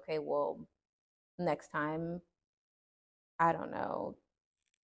be like, okay, well, next time, I don't know,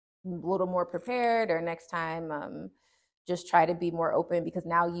 a little more prepared, or next time just try to be more open, because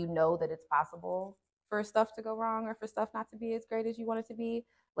now you know that it's possible for stuff to go wrong or for stuff not to be as great as you want it to be.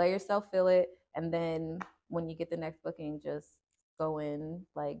 Let yourself feel it, and then when you get the next booking, just go in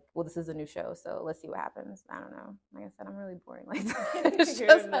like, well, this is a new show, so let's see what happens. I don't know, like I said, I'm really boring like that. Just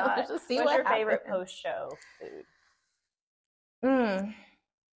see What's your favorite post-show food?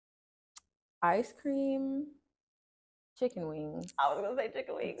 Ice cream, chicken wings. I was gonna say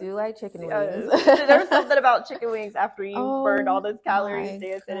chicken wings. I do like chicken wings. There was something about chicken wings after you burned all those calories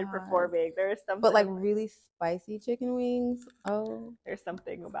dancing and performing. There is something. But like really spicy chicken wings. Oh, there's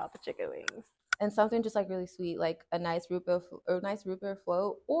something about the chicken wings. And something just like really sweet, like a nice root beer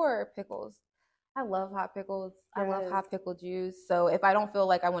float or pickles. I love hot pickles. Yes. I love hot pickle juice. So if I don't feel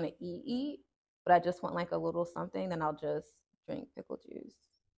like I want to eat, but I just want like a little something, then I'll just drink pickle juice.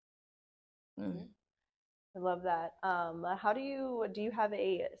 Mm. I love that. How do you have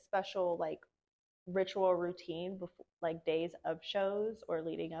a special like ritual routine before, like days of shows or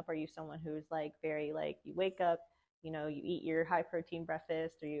leading up? Are you someone who's like very like, you wake up, you eat your high protein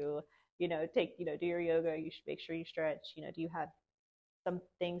breakfast, or take, do your yoga, you should make sure you stretch, do you have some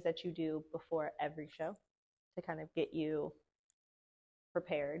things that you do before every show to kind of get you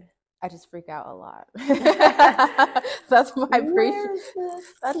prepared? I just freak out a lot. That's my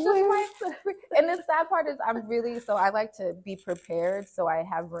That's just my. And the sad part is I like to be prepared, so I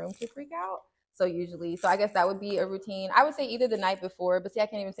have room to freak out. So I guess that would be a routine. I would say either the night before, but see, I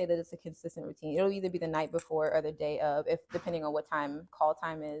can't even say that it's a consistent routine. It'll either be the night before or the day of, depending on what time call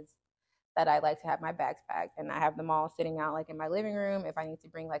time is, that I like to have my bags packed, and I have them all sitting out like in my living room. If I need to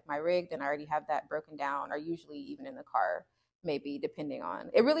bring like my rig, then I already have that broken down, or usually even in the car, maybe, depending on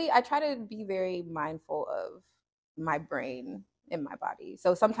it. I try to be very mindful of my brain and my body.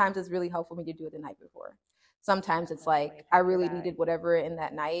 So sometimes it's really helpful for me to do it the night before. Sometimes it's like I really needed whatever in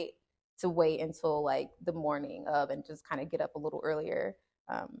that night to wait until like the morning of and just kind of get up a little earlier.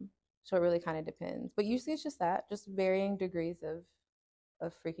 So it really kind of depends. But usually it's just varying degrees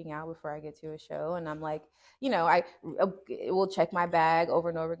of freaking out before I get to a show. And I'm like, I will check my bag over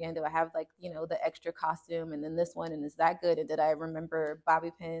and over again. Do I have like, the extra costume and then this one, and is that good? And did I remember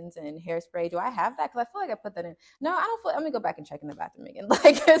bobby pins and hairspray? Do I have that? Because I feel like I put that in. No, I don't feel. I'm gonna go back and check in the bathroom again.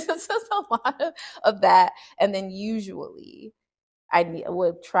 Like it's just a lot of that. And then usually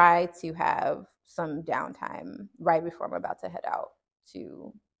would try to have some downtime right before I'm about to head out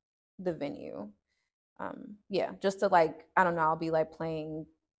to the venue. Yeah, just to like, I don't know, I'll be like playing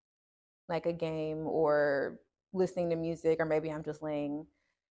like a game or listening to music, or maybe I'm just laying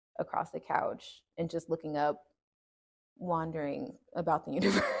across the couch and just looking up, wandering about the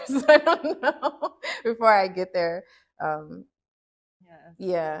universe. I don't know, before I get there.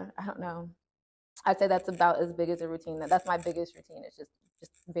 Yeah, I don't know. I'd say that's about as big as a routine. That's my biggest routine. It's just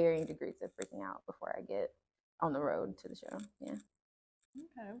varying degrees of freaking out before I get on the road to the show. Yeah.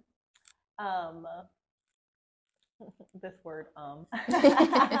 Okay. This word I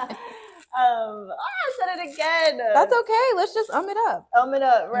said it again. That's okay. Let's just it up. It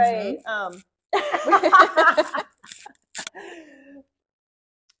up, right?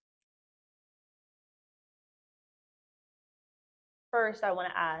 First, I want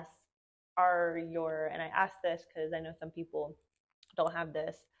to ask, and I ask this because I know some people don't have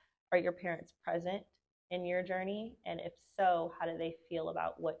this, are your parents present in your journey? And if so, how do they feel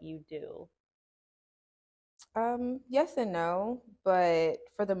about what you do? Yes and no, but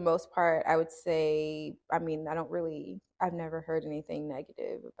for the most part, I would say, I've never heard anything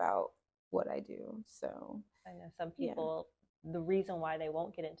negative about what I do. So I know some people, the reason why they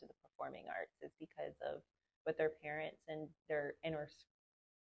won't get into the performing arts is because of what their parents and their inner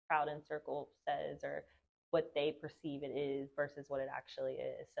crowd and circle says, or what they perceive it is versus what it actually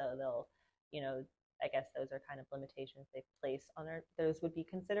is. So they'll, I guess those are kind of limitations they place on those would be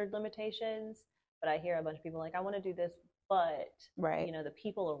considered limitations. But I hear a bunch of people like, I want to do this, but the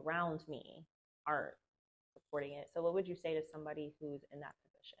people around me aren't supporting it. So what would you say to somebody who's in that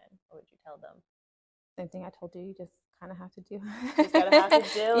position? What would you tell them? Same thing I told you. You just kind of have to do it. You just gotta have to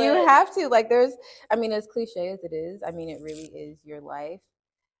do it. You have to. Like as cliche as it is, it really is your life.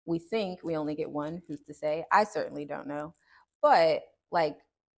 We think we only get one. Who's to say? I certainly don't know. But like,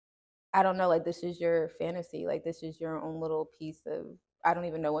 I don't know. Like this is your fantasy. Like this is your own little piece of, I don't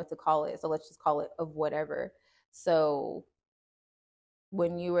even know what to call it. So let's just call it of whatever. So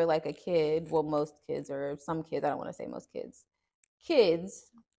when you were like a kid, well, most kids, or some kids, I don't want to say most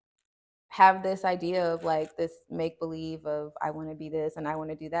kids have this idea of like this make believe of, I want to be this and I want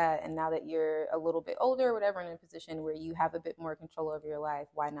to do that. And now that you're a little bit older or whatever, in a position where you have a bit more control over your life,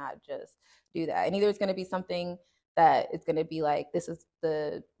 why not just do that? And either it's going to be something that it's going to be like, this is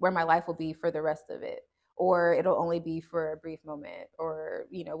where my life will be for the rest of it, or it'll only be for a brief moment, or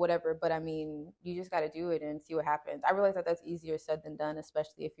whatever. But you just got to do it and see what happens. I realize that that's easier said than done,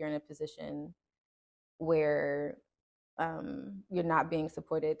 especially if you're in a position where you're not being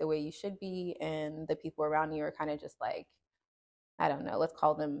supported the way you should be, and the people around you are kind of just like, I don't know, let's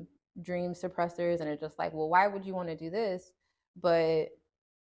call them dream suppressors, and it's just like, well, why would you want to do this? But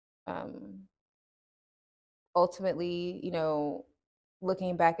ultimately,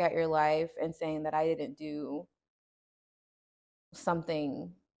 looking back at your life and saying that I didn't do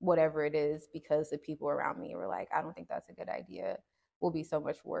something, whatever it is, because the people around me were like, I don't think that's a good idea, will be so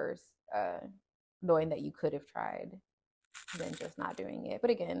much worse, knowing that you could have tried than just not doing it. But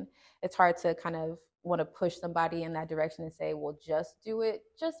again, it's hard to kind of want to push somebody in that direction and say, well, just do it,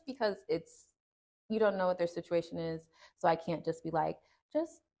 just because you don't know what their situation is. So I can't just be like,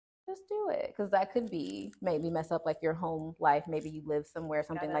 just do it, because that could be maybe mess up like your home life. Maybe you live somewhere,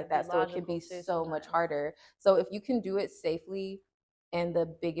 something like that. So it could be so much harder. So if you can do it safely, and the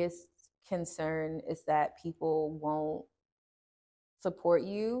biggest concern is that people won't support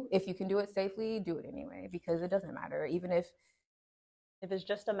you, if you can do it safely, do it anyway, because it doesn't matter. Even if it's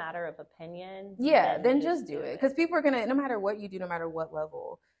just a matter of opinion, then just do it, because people are gonna, no matter what you do, no matter what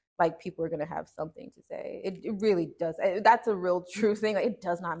level, like people are gonna have something to say. It really does. That's a real true thing. Like, it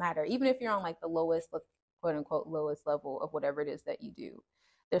does not matter. Even if you're on like the lowest, quote unquote, lowest level of whatever it is that you do,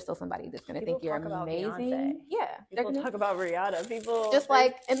 there's still somebody that's gonna think you're amazing. People talk about Rihanna. People just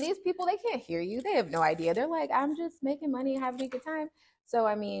like, and these people, they can't hear you. They have no idea. They're like, I'm just making money and having a good time. So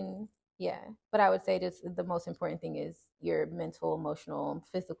but I would say just the most important thing is your mental, emotional,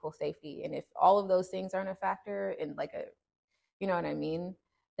 physical safety. And if all of those things aren't a factor in like you know what I mean,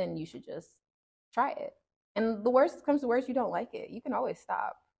 then you should just try it. And the worst comes to worst, you don't like it, you can always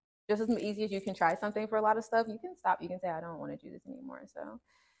stop. Just as easy as you can try something for a lot of stuff, you can stop. You can say, I don't want to do this anymore. So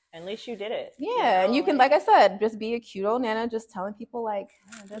at least you did it. Yeah, and you can, like I said, just be a cute old nana, just telling people like,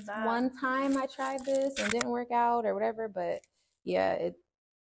 this one time I tried this and didn't work out or whatever. But yeah,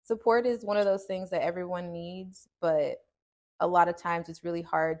 support is one of those things that everyone needs, but a lot of times it's really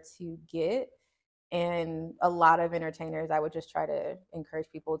hard to get. And a lot of entertainers, I would just try to encourage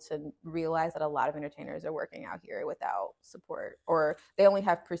people to realize that a lot of entertainers are working out here without support, or they only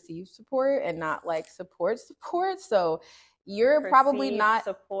have perceived support and not like support. So you're probably not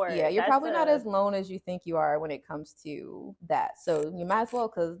support. Yeah, you're probably not as lone as you think you are when it comes to that. So you might as well,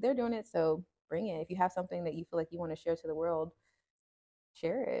 because they're doing it, so bring it. If you have something that you feel like you want to share to the world,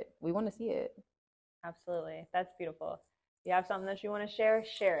 share it. We want to see it. Absolutely. That's beautiful. If you have something that you want to share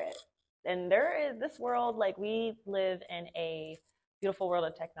it. And there is this world, like we live in a beautiful world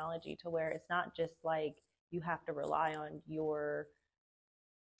of technology to where it's not just like you have to rely on your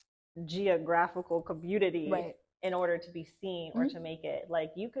geographical community Right. in order to be seen or to make it.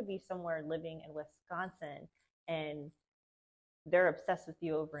 Like you could be somewhere living in Wisconsin and they're obsessed with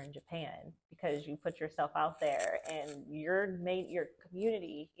you over in Japan because you put yourself out there and your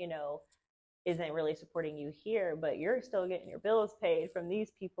community, isn't really supporting you here, but you're still getting your bills paid from these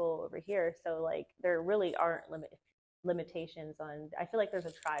people over here. So like there really aren't limitations on. I feel like there's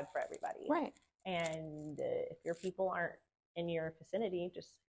a tribe for everybody, right? And if your people aren't in your vicinity,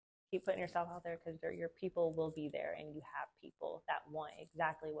 just keep putting yourself out there, because your people will be there, and you have people that want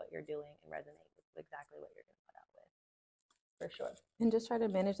exactly what you're doing and resonate with exactly what you're going to put out with, for sure. And just try to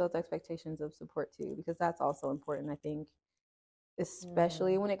manage those expectations of support too, because that's also important, I think,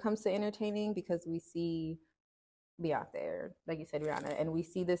 especially when it comes to entertaining, because we see Beyonce, like you said, Rihanna, and we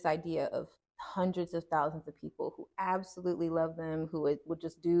see this idea of hundreds of thousands of people who absolutely love them, who would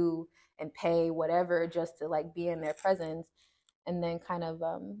just do and pay whatever just to like be in their presence, and then kind of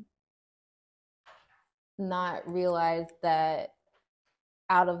not realize that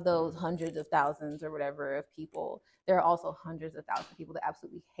out of those hundreds of thousands or whatever of people, there are also hundreds of thousands of people that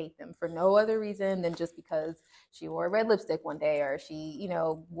absolutely hate them for no other reason than just because she wore red lipstick one day, or she,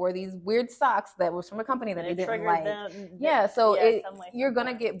 wore these weird socks that was from a company that they didn't like. So you're going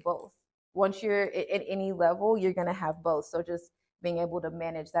to get both. Once you're at any level, you're going to have both. So just being able to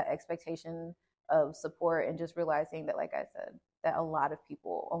manage that expectation of support, and just realizing that, like I said, that a lot of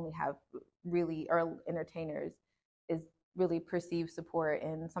people only have really, or entertainers, is really perceived support.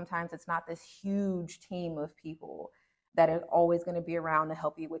 And sometimes it's not this huge team of people that are always going to be around to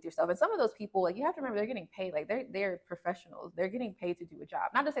help you with your stuff. And some of those people, like, you have to remember, they're getting paid. Like they're professionals. They're getting paid to do a job.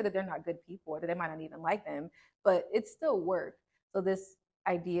 Not to say that they're not good people or that they might not even like them, but it's still work. So this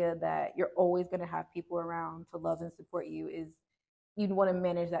idea that you're always going to have people around to love and support you is, you'd want to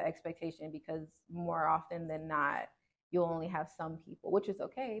manage that expectation, because more often than not, you'll only have some people, which is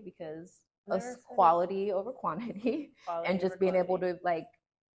okay, because quality over quantity, and just being able to like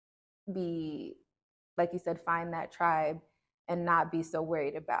be, like you said, find that tribe and not be so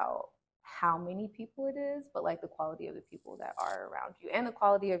worried about how many people it is, but like the quality of the people that are around you, and the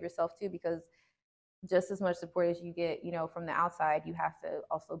quality of yourself too, because just as much support as you get, from the outside, you have to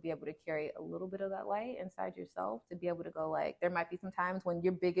also be able to carry a little bit of that light inside yourself to be able to go, like, there might be some times when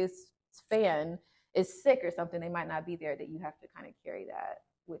your biggest fan is sick or something, they might not be there, that you have to kind of carry that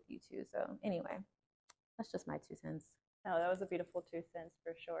with you too. So anyway, that's just my 2 cents. No, that was a beautiful 2 cents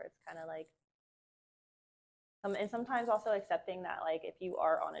for sure. It's kind of like, and sometimes also accepting that, like, if you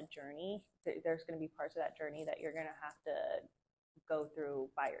are on a journey, there's going to be parts of that journey that you're going to have to go through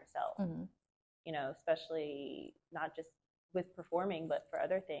by yourself. Especially not just with performing, but for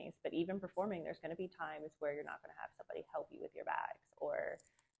other things. But even performing, there's going to be times where you're not going to have somebody help you with your bags, or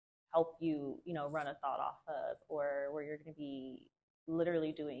help you, run a thought off of, or where you're going to be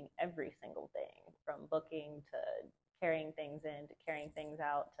literally doing every single thing, from booking to carrying things in to carrying things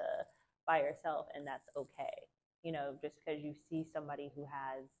out, to by yourself. And that's okay. Just because you see somebody who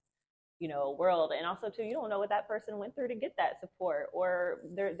has, a world, and also too, you don't know what that person went through to get that support, or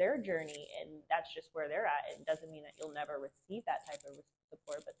their journey, and that's just where they're at. It doesn't mean that you'll never receive that type of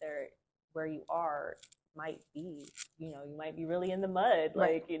support, but where you are might be, you might be really in the mud,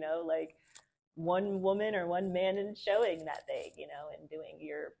 right. like one woman or one man in showing that thing, and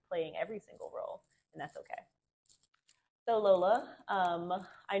you're playing every single role, and that's okay. So Lola,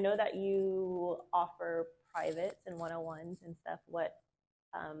 I know that you offer privates and 101s and stuff. What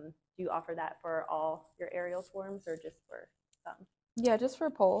do you offer that for all your aerial forms, or just for some? Yeah, just for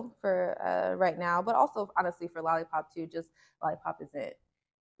pole for right now, but also honestly for Lollipop too. Just Lollipop isn't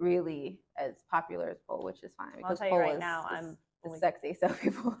really as popular as pole, which is fine, because I'll tell you right now, I'm sexy. So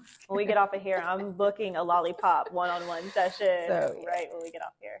people, when we get off of here, I'm booking a Lollipop one-on-one session right when we get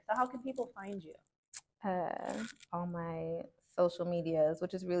off here. So how can people find you? On my social medias,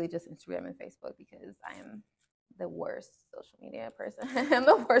 which is really just Instagram and Facebook, because I am the worst social media person. I'm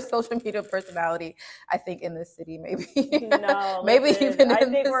the worst social media personality, I think, in this city, maybe. No, maybe listen, even I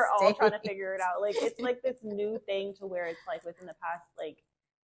in think the we're all trying to States. figure it out. Like, it's like this new thing to where it's like within the past, like,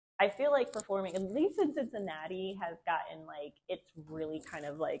 I feel like performing, at least in Cincinnati, has gotten like, it's really kind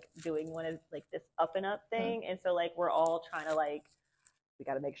of like doing one of like this up and up thing. And so like we're all trying to like, we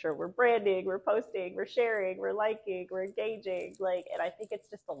got to make sure we're branding, we're posting, we're sharing, we're liking, we're engaging. Like, and I think it's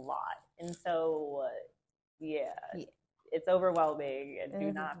just a lot. And so, yeah, it's overwhelming, and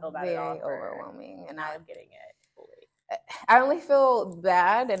do not feel bad at all Very for overwhelming. And not getting it fully. I only feel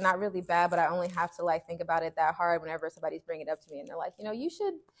bad, and not really bad, but I only have to like think about it that hard whenever somebody's bringing it up to me and they're like, you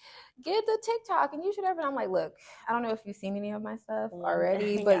should get the TikTok and you should ever. And I'm like, look, I don't know if you've seen any of my stuff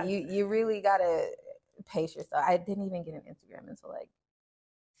already, but you really gotta pace yourself. I didn't even get an Instagram until like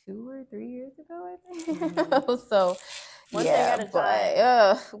 2 or 3 years ago, I think. So One thing at a time.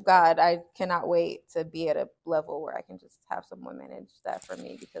 But God, I cannot wait to be at a level where I can just have someone manage that for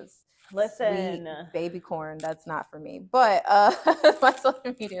me, because listen, sweet baby corn, that's not for me. But my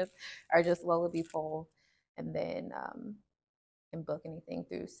social medias are just Lola B.Lola, and then can book anything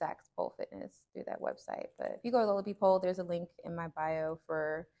through Saks Pole Fitness through that website. But if you go to Lola B.Lola, there's a link in my bio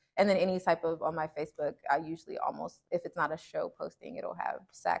for, and then any type of, on my Facebook, I usually almost, if it's not a show posting, it'll have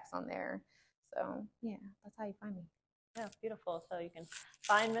Saks on there. So yeah, that's how you find me. Yeah, beautiful. So you can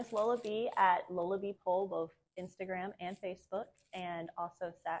find Miss Lola B at Lola B.Lola, both Instagram and Facebook, and also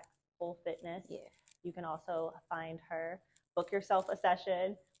Saks Pole Fitness. Yeah. You can also find her, book yourself a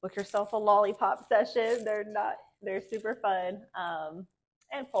session, book yourself a Lollipop session. They're super fun.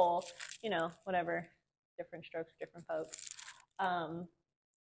 And pole, whatever, different strokes, different folks.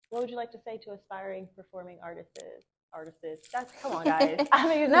 What would you like to say to aspiring performing artists? Come on, guys. I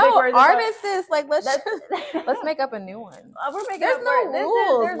mean, no, artists. Like let's make up a new one. We're making there's up no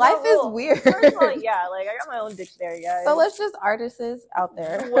words. rules. Life is weird. First of all, yeah, like I got my own dictionary, guys. So let's just artists out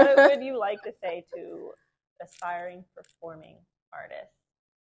there. What would you like to say to aspiring performing artists?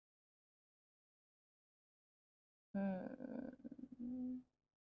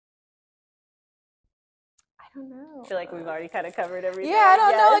 I don't know. I feel like we've already kind of covered everything. Yeah, I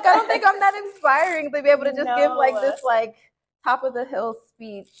don't know. Like, I don't think I'm that inspiring to be able to just give like this like top of the hill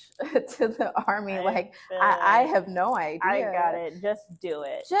speech to the army. I have no idea. I got it. Just do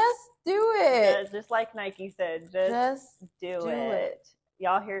it. Just do it. Just like Nike said. Just do it.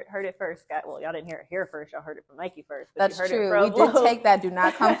 Y'all heard it first. Well, y'all didn't hear it here first. Y'all heard it from Nike first. That's true. We did take that. Do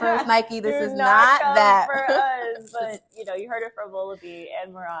not come for us, Nike. This is not that for us. But you heard it from Lola B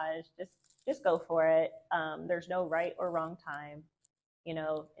and Mirage. Just go for it. There's no right or wrong time.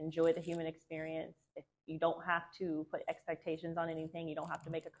 Enjoy the human experience. If you don't have to put expectations on anything, you don't have to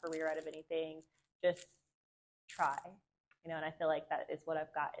make a career out of anything. Just try. And I feel like that is what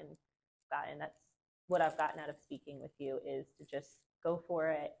I've gotten. That's what I've gotten out of speaking with you, is to just go for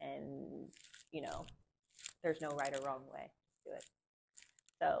it, and there's no right or wrong way to do it.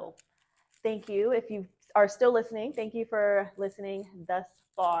 So thank you. If you are still listening, thank you for listening thus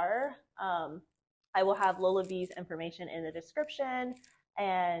far. I will have Lola B's information in the description,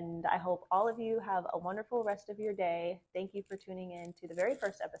 and I hope all of you have a wonderful rest of your day. Thank you for tuning in to the very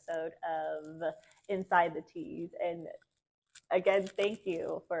first episode of Inside the Tease. And again, thank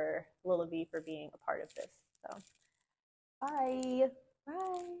you for Lola B for being a part of this. So bye.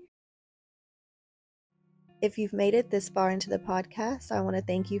 Bye. If you've made it this far into the podcast, I want to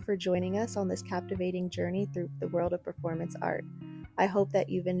thank you for joining us on this captivating journey through the world of performance art. I hope that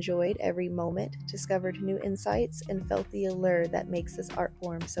you've enjoyed every moment, discovered new insights, and felt the allure that makes this art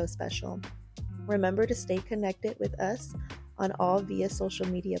form so special. Remember to stay connected with us on all via social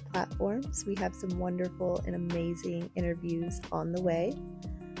media platforms. We have some wonderful and amazing interviews on the way.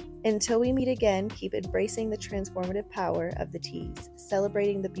 Until we meet again, keep embracing the transformative power of the tease,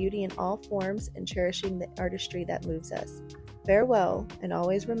 celebrating the beauty in all forms, and cherishing the artistry that moves us. Farewell, and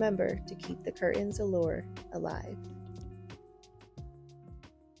always remember to keep the curtain's allure alive.